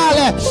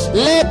zilale.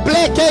 Le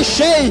bleke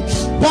shei.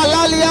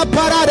 Palalia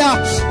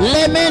parada.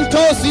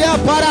 Lementosia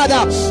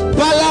parada.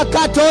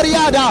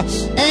 Palakatoriada.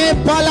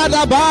 En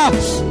palada ba.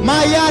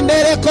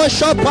 Mayandere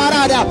kosho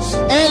parada.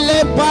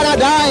 Ele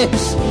paradai.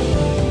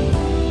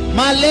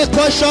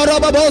 Maleko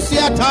shoroba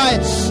bosia tai.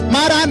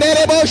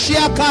 Marandere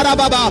boshia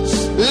karababa.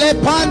 Le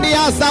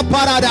pandia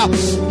zaparada.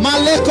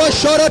 Maleko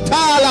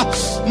shorotala.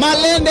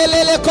 Malende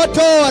lele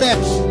kotore.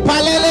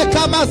 Palele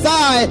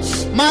kamazai.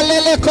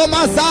 Malele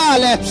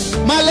komazale.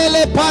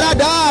 Malele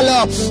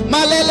paradalo.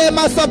 Malele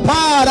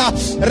masopara.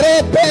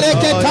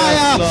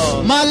 Repereketaya.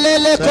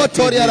 Malele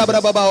kotoria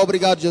rababa.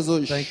 Obrigado,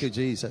 Jesus. Thank you,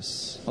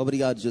 Jesus.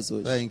 Obrigado,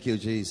 Jesus. Thank you,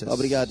 Jesus.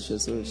 Obrigado,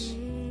 Jesus.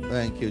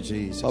 Thank you,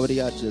 Jesus.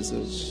 Obrigado,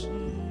 Jesus.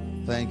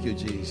 Thank you,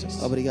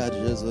 Jesus. Obrigado,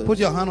 Jesus. Put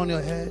your hand on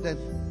your head and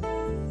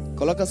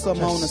Coloca sua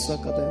mão na sua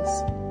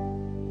cabeça.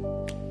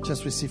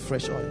 just receive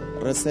fresh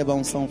oil. Receba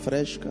unção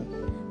fresca.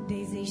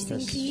 Desejo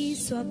sentir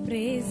sua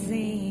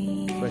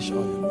presença. Fresh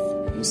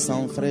oil.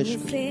 Unção fresca.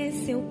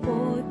 Conhecer seu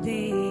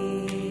poder.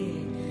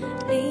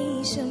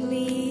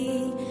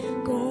 Encha-me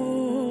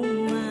com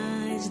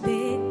mais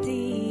de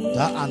ti.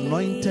 That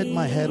anointed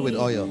my head with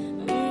oil.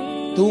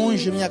 Tu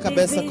unge minha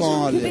cabeça com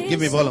óleo. Give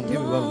me volume,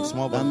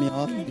 small Dá-me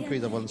volume. óleo.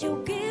 Increase the volume. Eu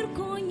Small. quero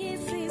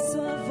conhecer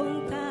sua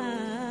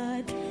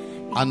vontade.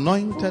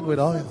 Anointed with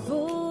oil.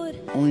 Por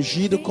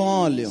Ungido com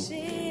óleo.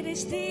 ser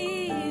este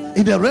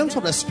In the realms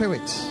of the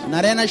spirit, Na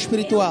arena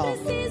espiritual.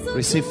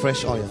 receive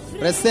fresh oil.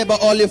 Receba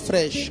óleo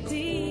fresco.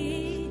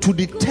 To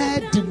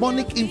deter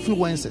demonic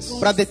influences,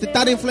 Para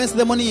detectar a influência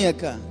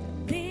demoníaca.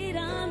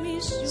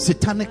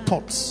 satanic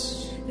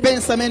thoughts,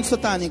 Pensamento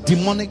satânico.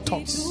 demonic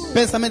thoughts,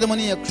 Pensamento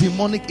demoníaco.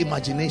 demonic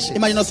imagination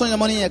Imaginações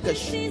demoníacas.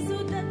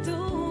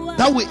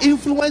 that will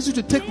influence you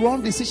to take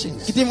wrong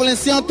decisions. Que te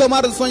influenciam a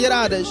tomar decisões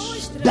erradas.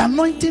 The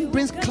anointing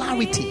brings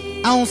clarity.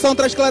 A unção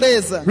traz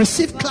clareza.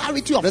 Receive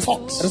clarity of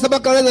thoughts, Receba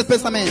clareza de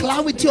pensamento.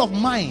 clarity of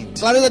mind.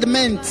 Clareza de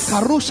mente.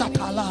 Karusha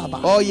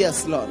talaba. Oh,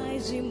 yes, Lord.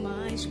 mais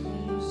demais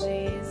com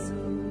Jesus.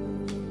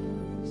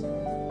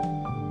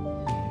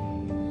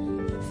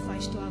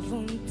 Faz tua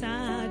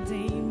vontade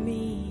em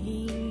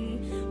mim,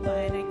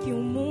 para que o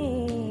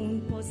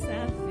mundo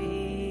possa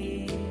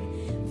ver.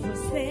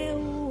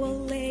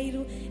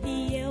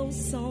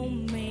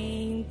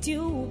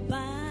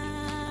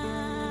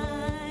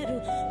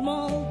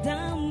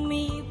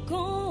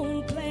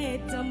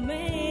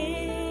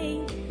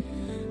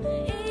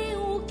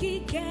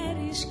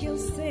 queres que eu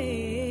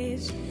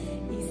seja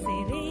e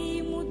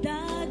serei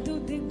mudado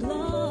de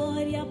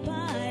glória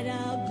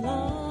para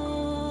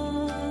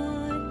glória.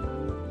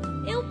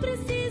 Eu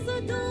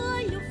preciso do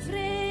olho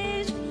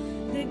fresco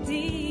de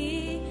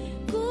ti,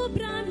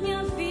 cubra a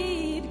minha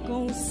vida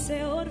com o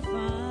seu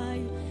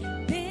orvalho,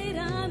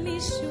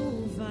 terá-me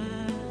chuva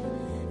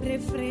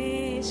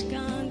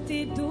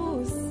refrescante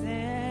do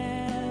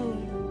céu.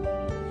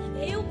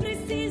 Eu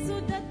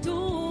preciso da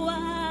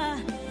tua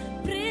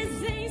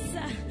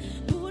presença,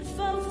 por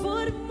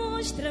favor,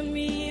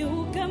 mostra-me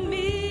o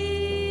caminho.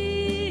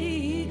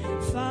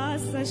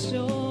 Faça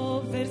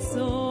chover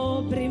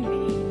sobre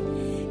mim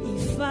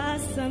e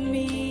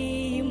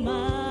faça-me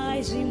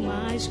mais e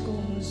mais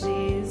como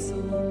Jesus.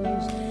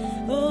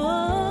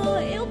 Oh,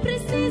 eu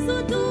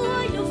preciso do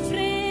olho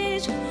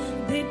fresco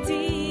de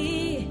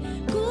ti,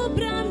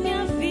 cubra a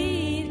minha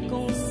vida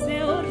com o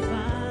seu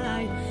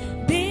orvalho,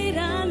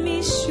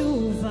 terá-me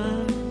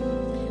chuva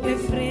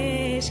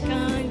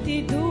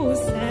refrescante do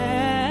céu.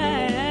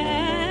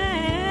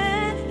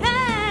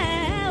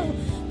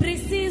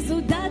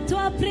 Preciso da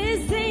tua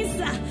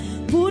presença,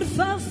 por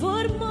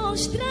favor,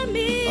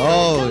 mostra-me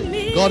o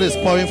caminho. God is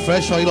pouring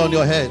fresh oil on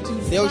your head.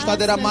 Deus está a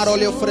derramar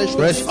óleo fresco.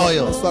 Fresh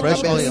oil, na sua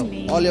fresh cabeça.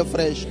 oil. Óleo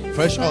fresco.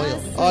 Fresh oil.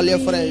 Óleo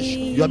fresco.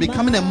 You are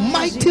becoming a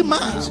mighty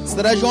man,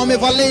 Serás um homem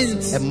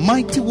valente. a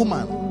mighty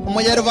woman Uma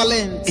mulher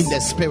valente. in the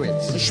spirit.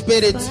 No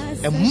espírito.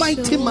 A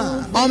mighty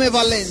man, Homem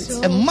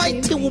valente. a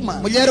mighty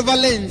woman. Mulher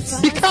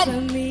valente.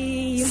 Become,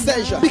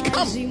 Seja.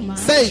 become,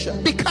 Seja.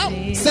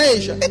 become.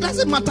 Seja. It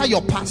doesn't matter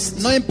your past.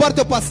 Não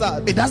importa o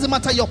passado. It doesn't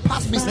matter your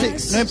past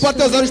mistakes. Não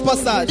importa os anos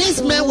passados.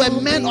 These men were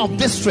men of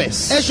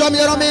distress, Este homem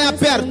era homem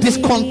aperto.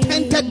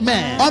 discontented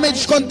men, Homem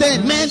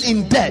descontente. men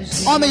in debt,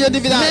 Homem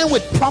endividado. men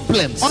with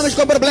problems. Homens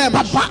com problemas.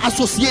 But by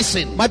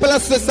association, Mas pela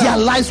their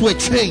associação. lives were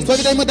changed. Sua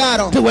vida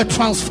mudaram. They were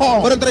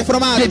transformed. Foram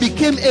transformados. They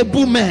became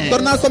able men.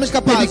 Tornaram-se homens They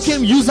capazes.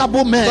 became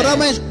usable men.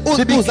 Tornaram-se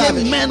They became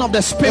usáveis. men of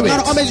the spirit.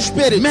 Tornaram homens de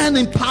espírito. Men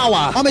in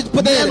power. Homens de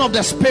poder. Men of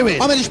the spirit.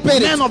 Homens de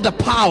espírito. Men of the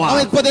power.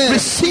 Homens de poder.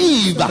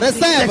 Receive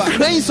Receba. the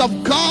grace of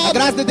God A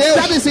graça de Deus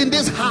that is in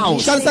this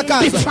house. está nessa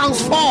casa. Be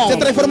transformed. Ser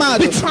transformado.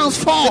 Be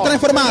transformed. Ser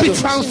transformado. Be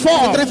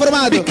transformed. Ser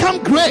transformado. Become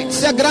great.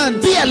 Seja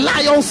grande. Be a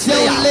lion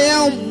slayer.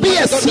 leão. Be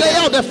a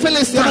slayer of the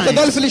Seja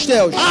matador de Philistines.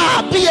 filisteus.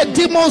 Be a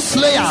demon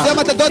slayer. Seja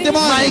matador de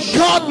My demônios.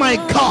 God, my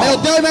Meu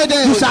God. Deus, meu You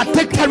Deus. shall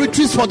take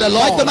territories for the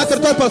Vai Lord. tomar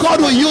território para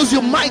God will use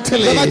you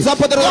mightily. Deus vai te usar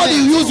God poderosamente.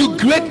 will use you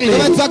greatly. Deus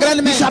vai te usar You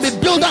grandemente. shall be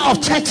builder of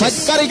Vai churches.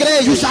 ficar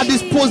igreja. You shall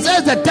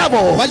dispossess the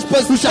devil. Vai You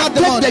expulsar shall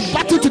take demônios. the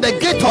battle to the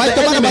gate of Vai the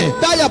tomar a enemy.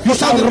 batalha You por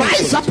shall causa do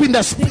rise up in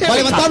the spirit. Vai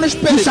levantar no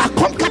espírito. You shall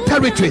conquer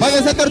territories. Vai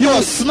vencer You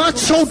will territórios.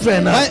 snatch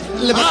children. Vai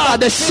levantar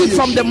The sheep filhos.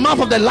 from the mouth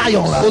of the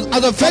lion. As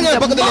From ovelhas da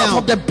boca the do mouth leão.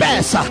 of the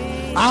bears.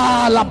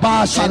 La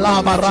basha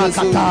la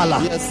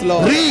barakatala. Yes,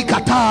 Lord.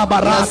 Rikata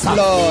barata. Yes,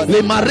 Lord.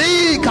 Le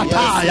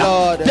marikataya. Yes,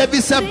 Lord.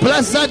 David said,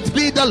 blessed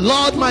be the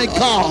Lord my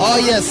God. Oh,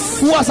 yes.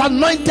 Who has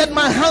anointed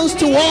my hands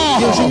to war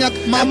Deus unha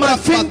and my para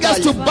fingers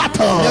batalha. to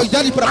battle. Meus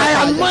dedos para I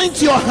batalha.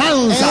 anoint your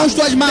hands. Eu unjo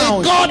tuas May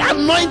mãos. God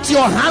anoint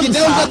your hands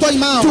Deus unja tuas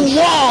mãos to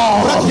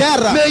war. para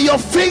guerra. May your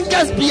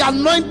fingers be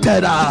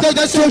anointed Teus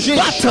dedos sejam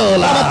ungidos battle.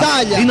 para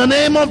batalha. In the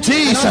name of Em nome de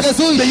Jesus.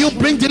 Jesus. May you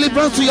bring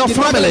deliverance to your Que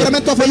traga family.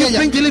 livramento à May you família.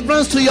 bring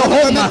deliverance to your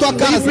Traga home. livramento à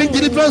May you casa. bring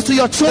deliverance to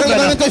your children.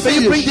 Traga livramento aos May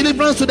you filhos. bring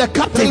deliverance to the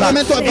captive. Traga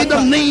livramento à In the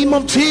captiva. name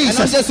of Jesus. Em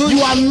nome de Jesus.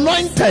 You are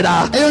anointed.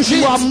 ungido.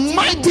 You are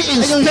mighty in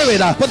ungido.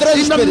 spirit. Poderoso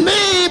em In the espírito.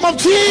 name of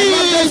Em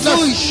nome de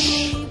Jesus.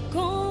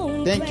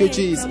 Jesus. Thank you,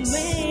 Jesus.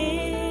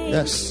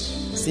 Yes.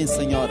 Sim,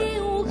 Senhor.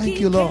 Thank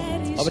you, Lord.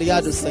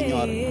 Obrigado,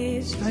 Senhor.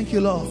 Thank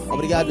you, Lord.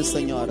 Obrigado,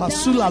 Senhor.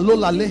 Pasula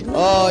lola le.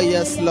 Oh,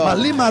 yes, Lord.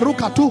 Malima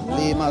rukatu.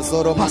 Lima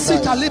zoro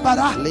Pasita mandai.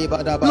 libara.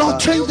 Liba da ba. Lord,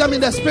 change them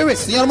in the spirit.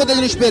 Senhor, muda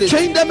ele no espírito.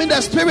 Change them in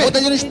the spirit. Muda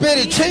ele no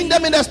espírito. Change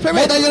them in the spirit.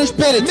 Muda ele no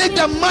espírito. Make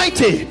them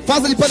mighty.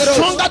 Faz-lhe poderoso.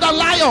 Stronger than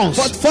lions.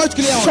 Forte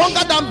que leões.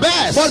 Stronger than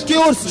bears. Forte que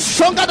ursos.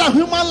 Stronger than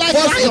human like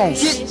Forte lions.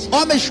 que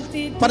homens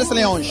parecem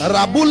leões.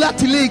 Rabula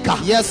tilika.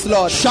 Yes,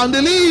 Lord.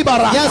 Chandeli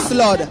baraka. Yes,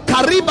 Lord.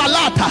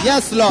 Karibalata.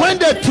 Yes, Lord. When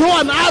they throw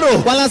an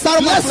arrow, Quando lançaram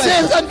uma let's say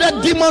flecha,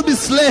 100 demons be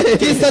slain.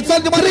 que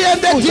 700 demônios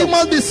 300 fujam.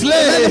 demons be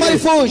slain.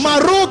 demônios fujam.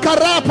 Maruka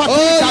rapa Oh,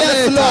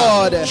 yes, tika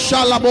Lord. leta.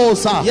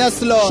 Shalabosa.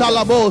 Yes, Lord.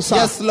 Shalabosa.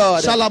 Yes,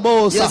 Lord.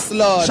 Shalabosa. Yes,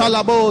 Lord.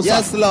 Shalabosa.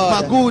 Yes, Lord.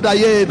 Maguda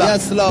yeba.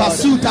 Yes, Lord.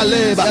 Pasuta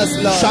leba. Yes,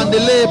 Lord.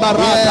 Shandeleba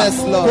rata. Yes,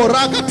 Lord.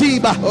 Koraka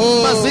tiba.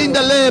 Oh.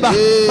 Mazinda leba.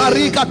 Yeah.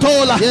 Marika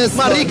tola. Yes,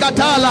 Lord. Marika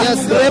tala.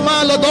 Yes, Lord.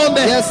 Remalo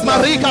donde. Yes,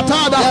 Lord. Marika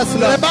tada. Yes,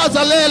 Lord.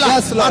 Rebaza lela.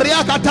 Yes, Lord.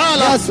 Mariaka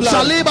tala. Yes, Lord.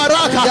 Shaliba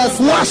raka. Yes,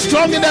 Lord. Walk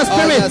strong in the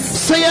spirit. yes.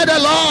 Say the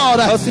Lord.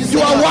 sim,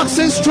 You are Senhor.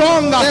 waxing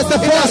stronger Yes, the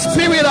in the force.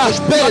 spirit.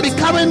 You are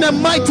becoming a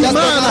mighty Yes,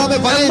 man. Senhor. A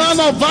Homem man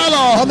of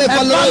valor. Homem A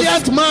valoroso.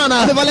 valiant man.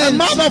 Homem A valente.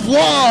 man of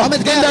war. Homem de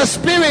In guerra. the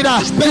spirit.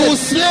 You will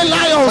slay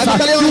lions. Vai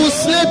matar leões. You will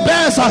slay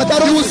bears. Vai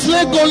matar You will ursos.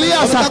 slay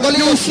Goliath. Vai matar Golias.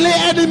 You will slay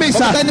enemies.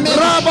 Vai matar inimigos.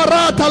 Raba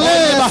rata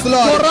leba. yes,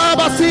 Lord.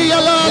 Koraba siya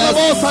la la Yes.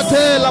 bosa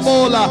te la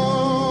mola.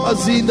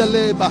 Azinda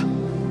leba.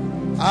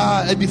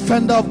 A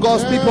defender of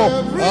God's people.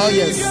 Oh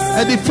yes.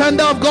 A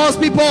defender of God's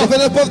people.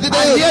 Defender do povo de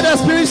I Deus. hear the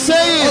Spirit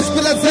saying,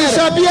 you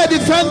shall be a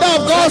defender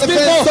of God's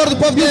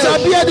people. You shall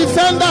be a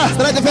defender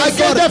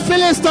against the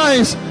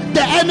Philistines,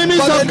 the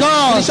enemies of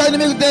God. Deixar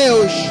inimigo de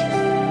Deus.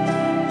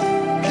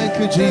 Thank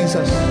you,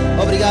 Jesus.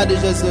 Obrigado,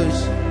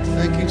 Jesus.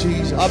 Thank you,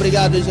 Jesus.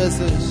 Obrigado,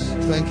 Jesus.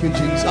 Thank you,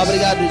 Jesus.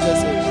 Obrigado,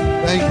 Jesus.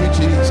 Thank you,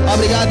 Jesus.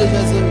 Obrigado,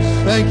 Jesus.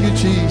 Thank you,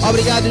 Jesus.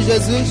 Obrigado,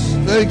 Jesus.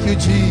 Thank you,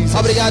 Jesus.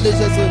 Obrigado,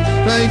 Jesus.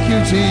 Thank you,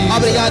 Jesus.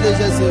 Obrigado,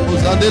 Jesus.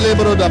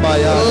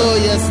 Oh,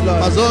 yes,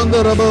 Lord.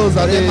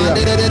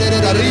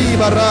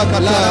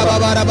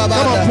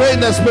 Come on, pray in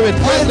the Spirit.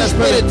 Pray in the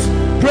Spirit.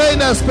 Pray in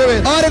the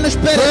Spirit. Ora no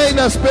Espírito. Pray in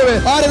the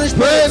Spirit. Ora no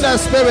Pray in Espírito. the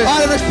Spirit.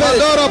 Ora no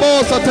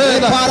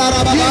Espírito.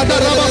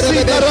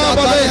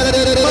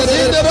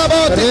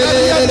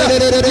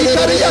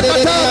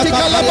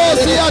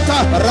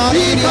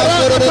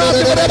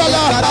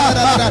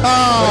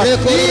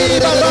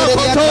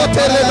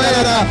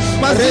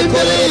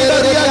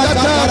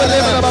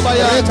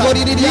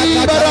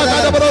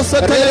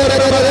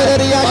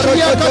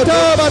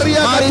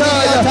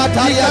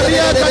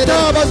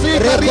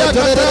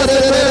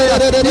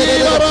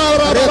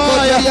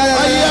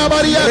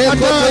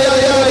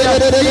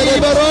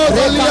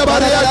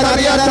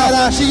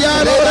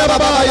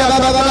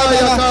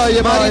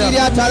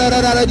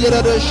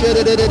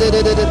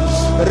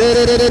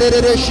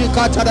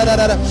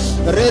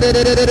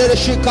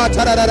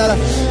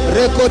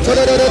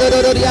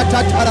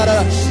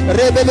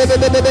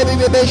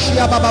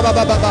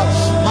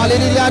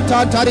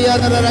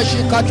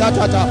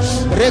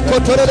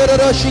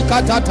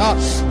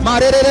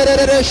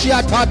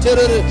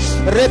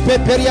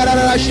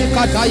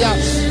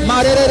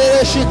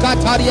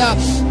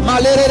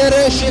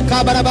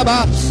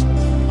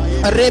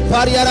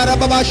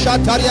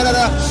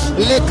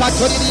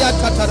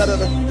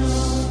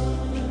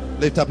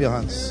 Lift up your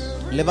hands.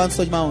 Levante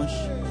suas mãos.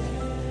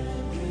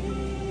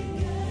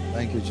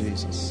 Thank you,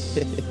 Jesus.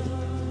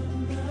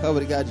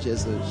 Obrigado,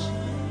 Jesus.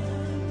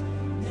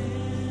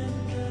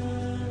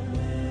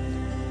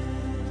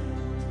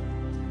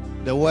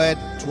 The word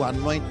to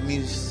anoint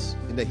means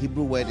in the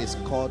Hebrew word is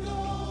called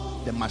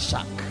the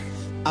mashak.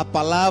 A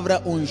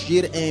palavra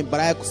ungir em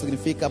hebraico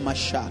significa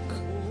mashak.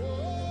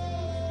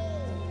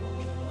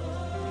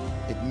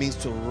 It means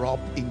to rub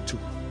into.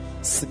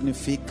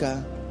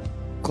 Significa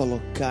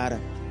colocar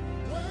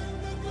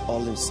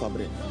óleo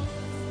sobre.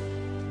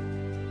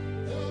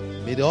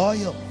 May the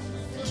oil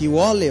Que o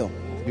óleo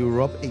be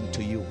rubbed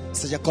into you.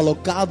 seja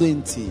colocado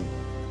em ti.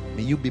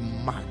 May you be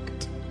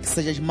marked Que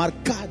sejas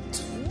marcado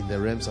in the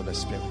realms of the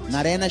Spirit. na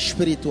arena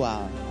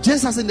espiritual.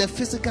 Just as in the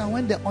physical,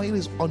 when the oil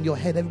is on your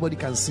head, everybody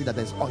can see that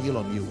there's oil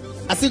on you.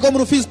 Assim como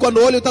no físico, quando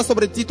o óleo está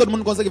sobre ti, todo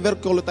mundo consegue ver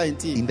que o óleo está em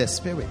ti. In the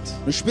Spirit,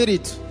 No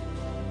espírito,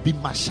 be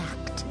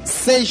mashaked.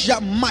 seja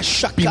Be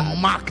machacado.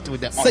 marked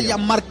with the Seja oil.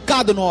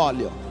 marcado no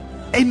óleo.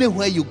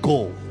 Anywhere you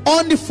go,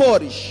 Onde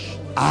fores,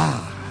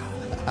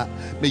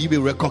 may you be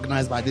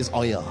recognized by this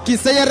oil. que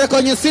seja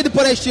reconhecido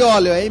por este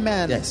óleo.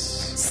 Amen. Yes.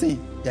 Sim,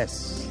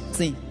 Yes.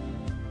 sim.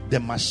 The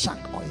mashak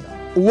oil.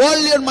 O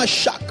óleo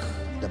machak.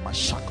 The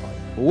mashak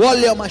oil. O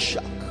óleo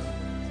machak.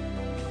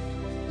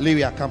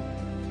 Lyria, come.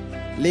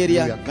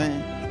 Líria, Líria,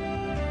 vem.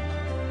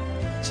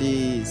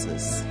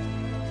 Jesus.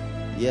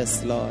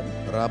 Yes, Lord.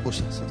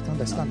 Rabusha.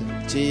 Stand.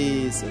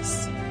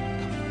 Jesus.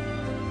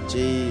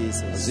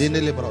 Jesus.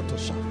 Zinele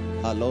brotosha.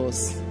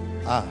 Alos.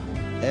 Ah,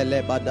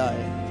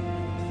 Elebadai.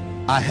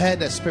 I heard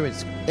the Spirit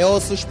Eu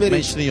ouço o Espírito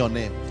mentioning your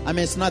name. a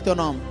mencionar teu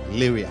nome.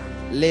 Lyria.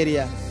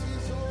 Líria.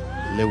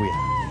 Lyria.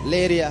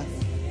 Líria.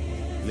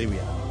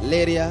 Lyria.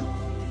 Líria.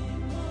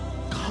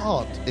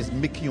 God is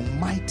making you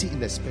mighty in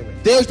the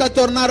Spirit. Deus está a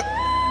tornar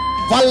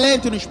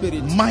valente no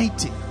Espírito.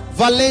 Mighty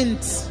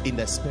Valente in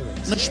the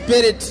Spirit. no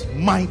Espírito.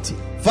 Mighty.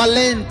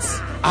 Valente.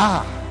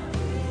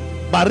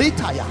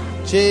 Baritaya.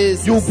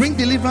 Jesus. You will bring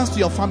deliverance to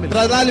your family.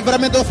 Trará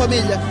livramento à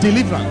família.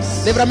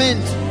 Deliverance.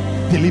 Livramento.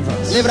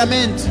 Deliverance.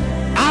 Livramento.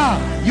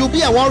 You'll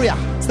be a warrior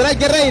Será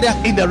guerreira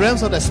in the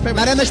realms of the na Spirit.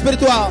 arena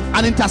espiritual.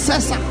 An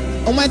intercessor.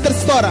 Uma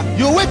intercessora.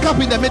 You wake up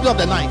in the middle of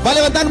the night Vai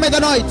levantar no meio da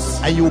noite.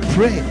 and you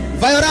pray.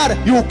 Vai orar.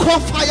 You call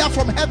fire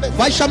from heaven.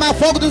 Vai chamar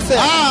fogo do céu.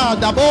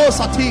 Dabo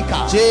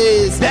satika.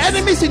 Jesus. The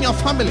enemies in your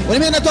family, O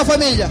inimigo da tua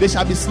família they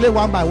shall be slain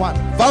one by one.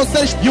 vão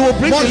ser You will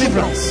bring mortos.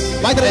 deliverance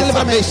Vai trazer and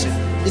livramento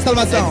salvation e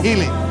salvação and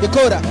healing. e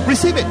cura.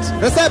 Receive it.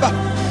 Receba.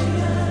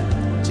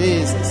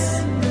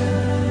 Jesus.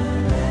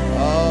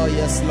 Oh,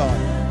 yes,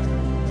 Lord.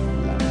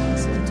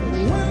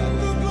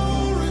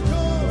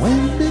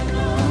 When the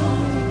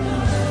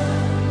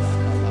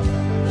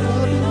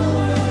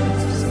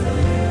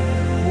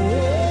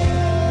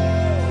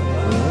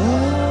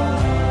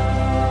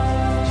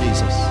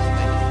Jesus.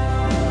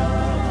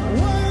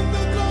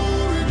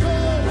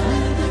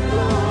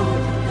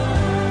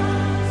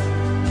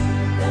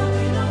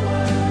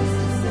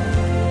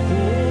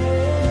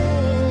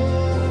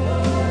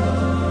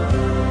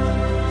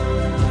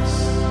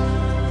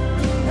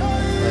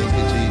 Thank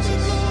you, Jesus.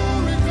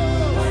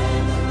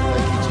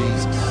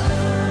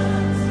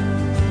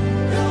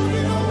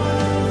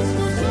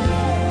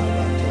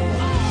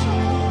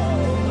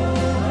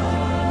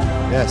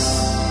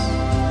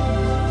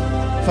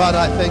 Father,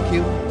 I thank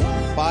you.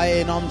 Pai,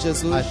 em nome de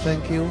Jesus, I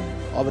thank you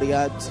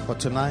obrigado for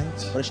tonight,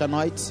 por esta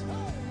noite,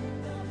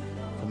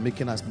 for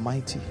making us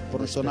mighty. por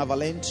nos tornar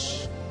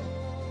valentes,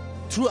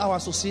 Through our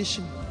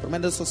association por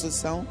meio da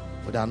associação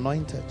with the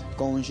anointed,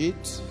 com o ungido,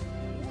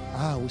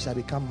 we shall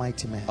become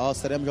mighty men.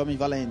 seremos homens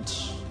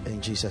valentes. In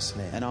Jesus' Em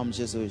name. nome de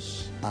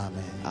Jesus.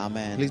 Amen.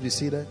 Amém. Please be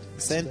seated.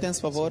 Sentem-se,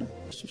 por favor.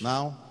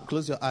 Now,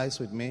 close your eyes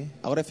with me.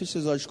 Agora feche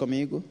os olhos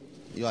comigo.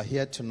 You are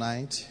here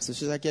tonight. Se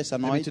você está aqui esta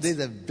Maybe noite, today is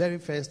the very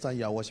first time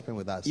you are worshiping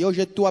with us. e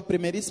hoje é tua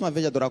primeiríssima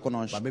vez de adorar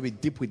conosco, But maybe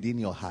deep within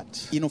your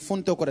heart, e no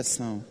fundo do teu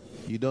coração,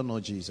 you don't know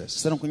Jesus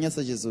você não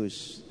conhece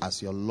Jesus as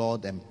your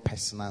Lord and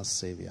personal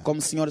Savior. como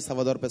Senhor e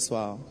Salvador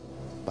pessoal.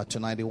 But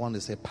tonight you want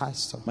to say,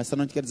 Pastor, Mas esta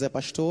noite quer dizer,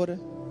 pastor,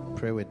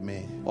 pray with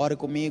me. ore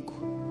comigo.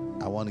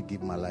 I want to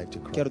give my life to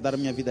Christ. Quero dar a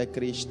minha vida a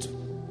Cristo.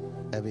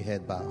 Every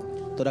head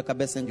bowed. Toda a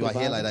cabeça You are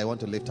here like encurvada. that. I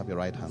want to lift up your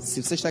right hand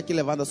Se você está aqui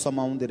levando a sua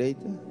mão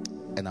direita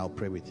and I'll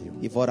pray with you.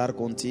 e vou orar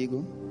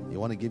contigo. You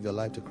want to give your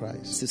life to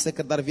Christ? Se você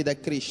quer dar vida a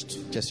Cristo,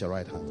 Just your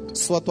right hand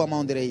só a tua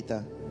mão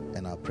direita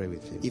and I'll pray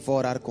with you. e vou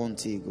orar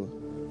contigo.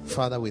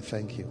 Father, we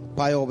thank you.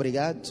 Pai,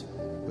 obrigado.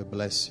 We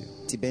bless you.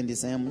 Te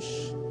bendizemos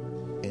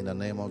In the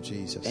name of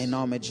Jesus. em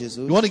nome de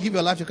Jesus. You want to give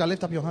your life to Christ?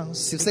 Lift up your hands.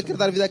 Se você quer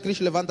dar vida a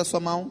Cristo, levanta a sua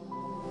mão.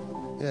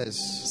 Yes.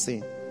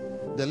 Sim.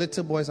 The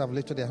little boys have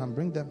lifted their hand.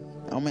 Bring them.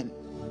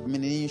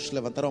 Menininhos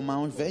levantaram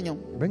mãos. Venham.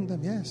 Bring them.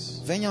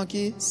 Yes. Venham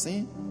aqui.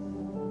 Sim.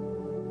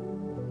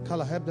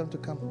 Carla, help them to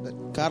come.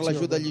 Carla,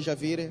 ajuda-lhes a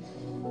vir.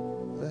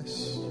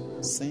 Yes.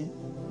 Sim.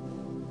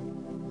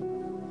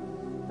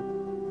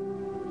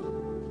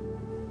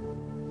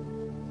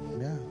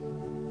 Yeah.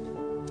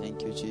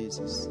 Thank you,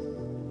 Jesus.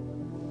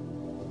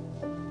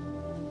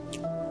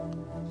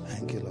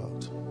 Thank you,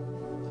 Lord.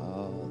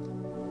 Oh,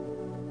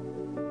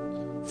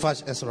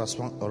 Faz essa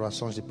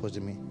oração depois de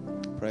mim.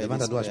 pray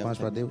Levanta this duas prayer. mãos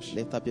para Deus.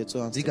 Lift up your two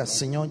hands. Diga, to God.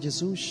 Senhor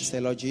Jesus, Say,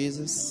 Lord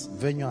Jesus,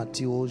 venho a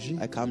ti hoje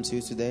I come to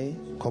you today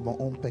como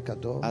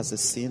pecador, as a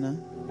sinner,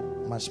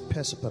 mas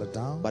peço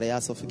perdão. but I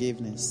ask for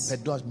forgiveness.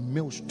 Perdoa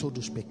meus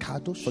todos os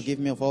pecados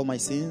Forgive me of all my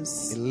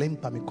sins. e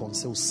limpa-me com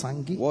seu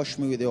sangue Wash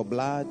me with your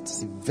blood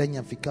e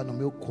venha ficar no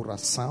meu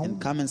coração and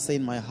come and stay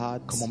in my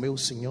heart como meu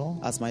Senhor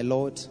as my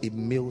Lord e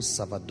meu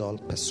Salvador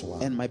pessoal.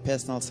 and my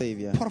personal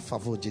Savior. Por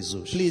favor,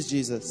 Jesus, Please,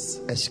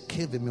 Jesus,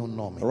 escreve meu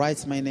nome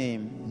write my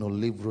name no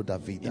livro da in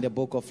vida. the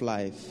book of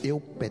life. Eu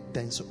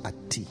pertenço a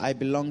ti I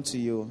belong to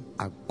you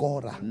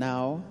agora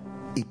now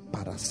e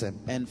para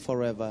sempre. and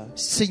forever.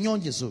 Senhor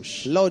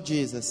Jesus, Lord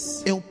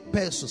Jesus, eu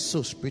peço seu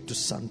Espírito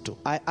Santo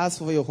I ask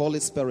for your Holy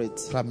Spirit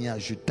para me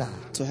ajudar.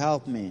 to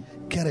help me.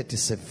 Quero te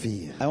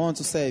servir I want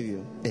to save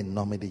you. em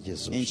nome de In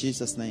Jesus.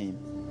 Jesus' name,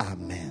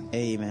 Amém.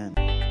 amen.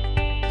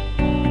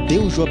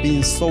 Deus o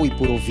abençoe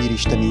por ouvir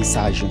esta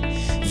mensagem.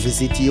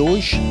 Visite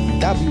hoje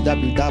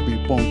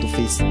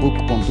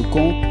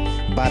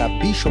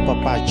www.facebook.com/Bishop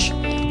Apache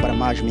para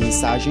mais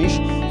mensagens,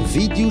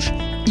 vídeos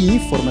e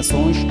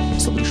informações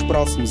sobre os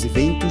próximos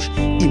eventos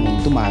e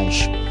muito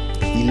mais.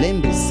 E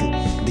lembre-se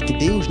de que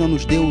Deus não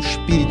nos deu o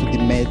espírito de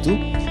medo,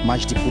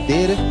 mas de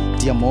poder,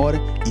 de amor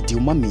e de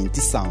uma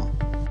mente sã.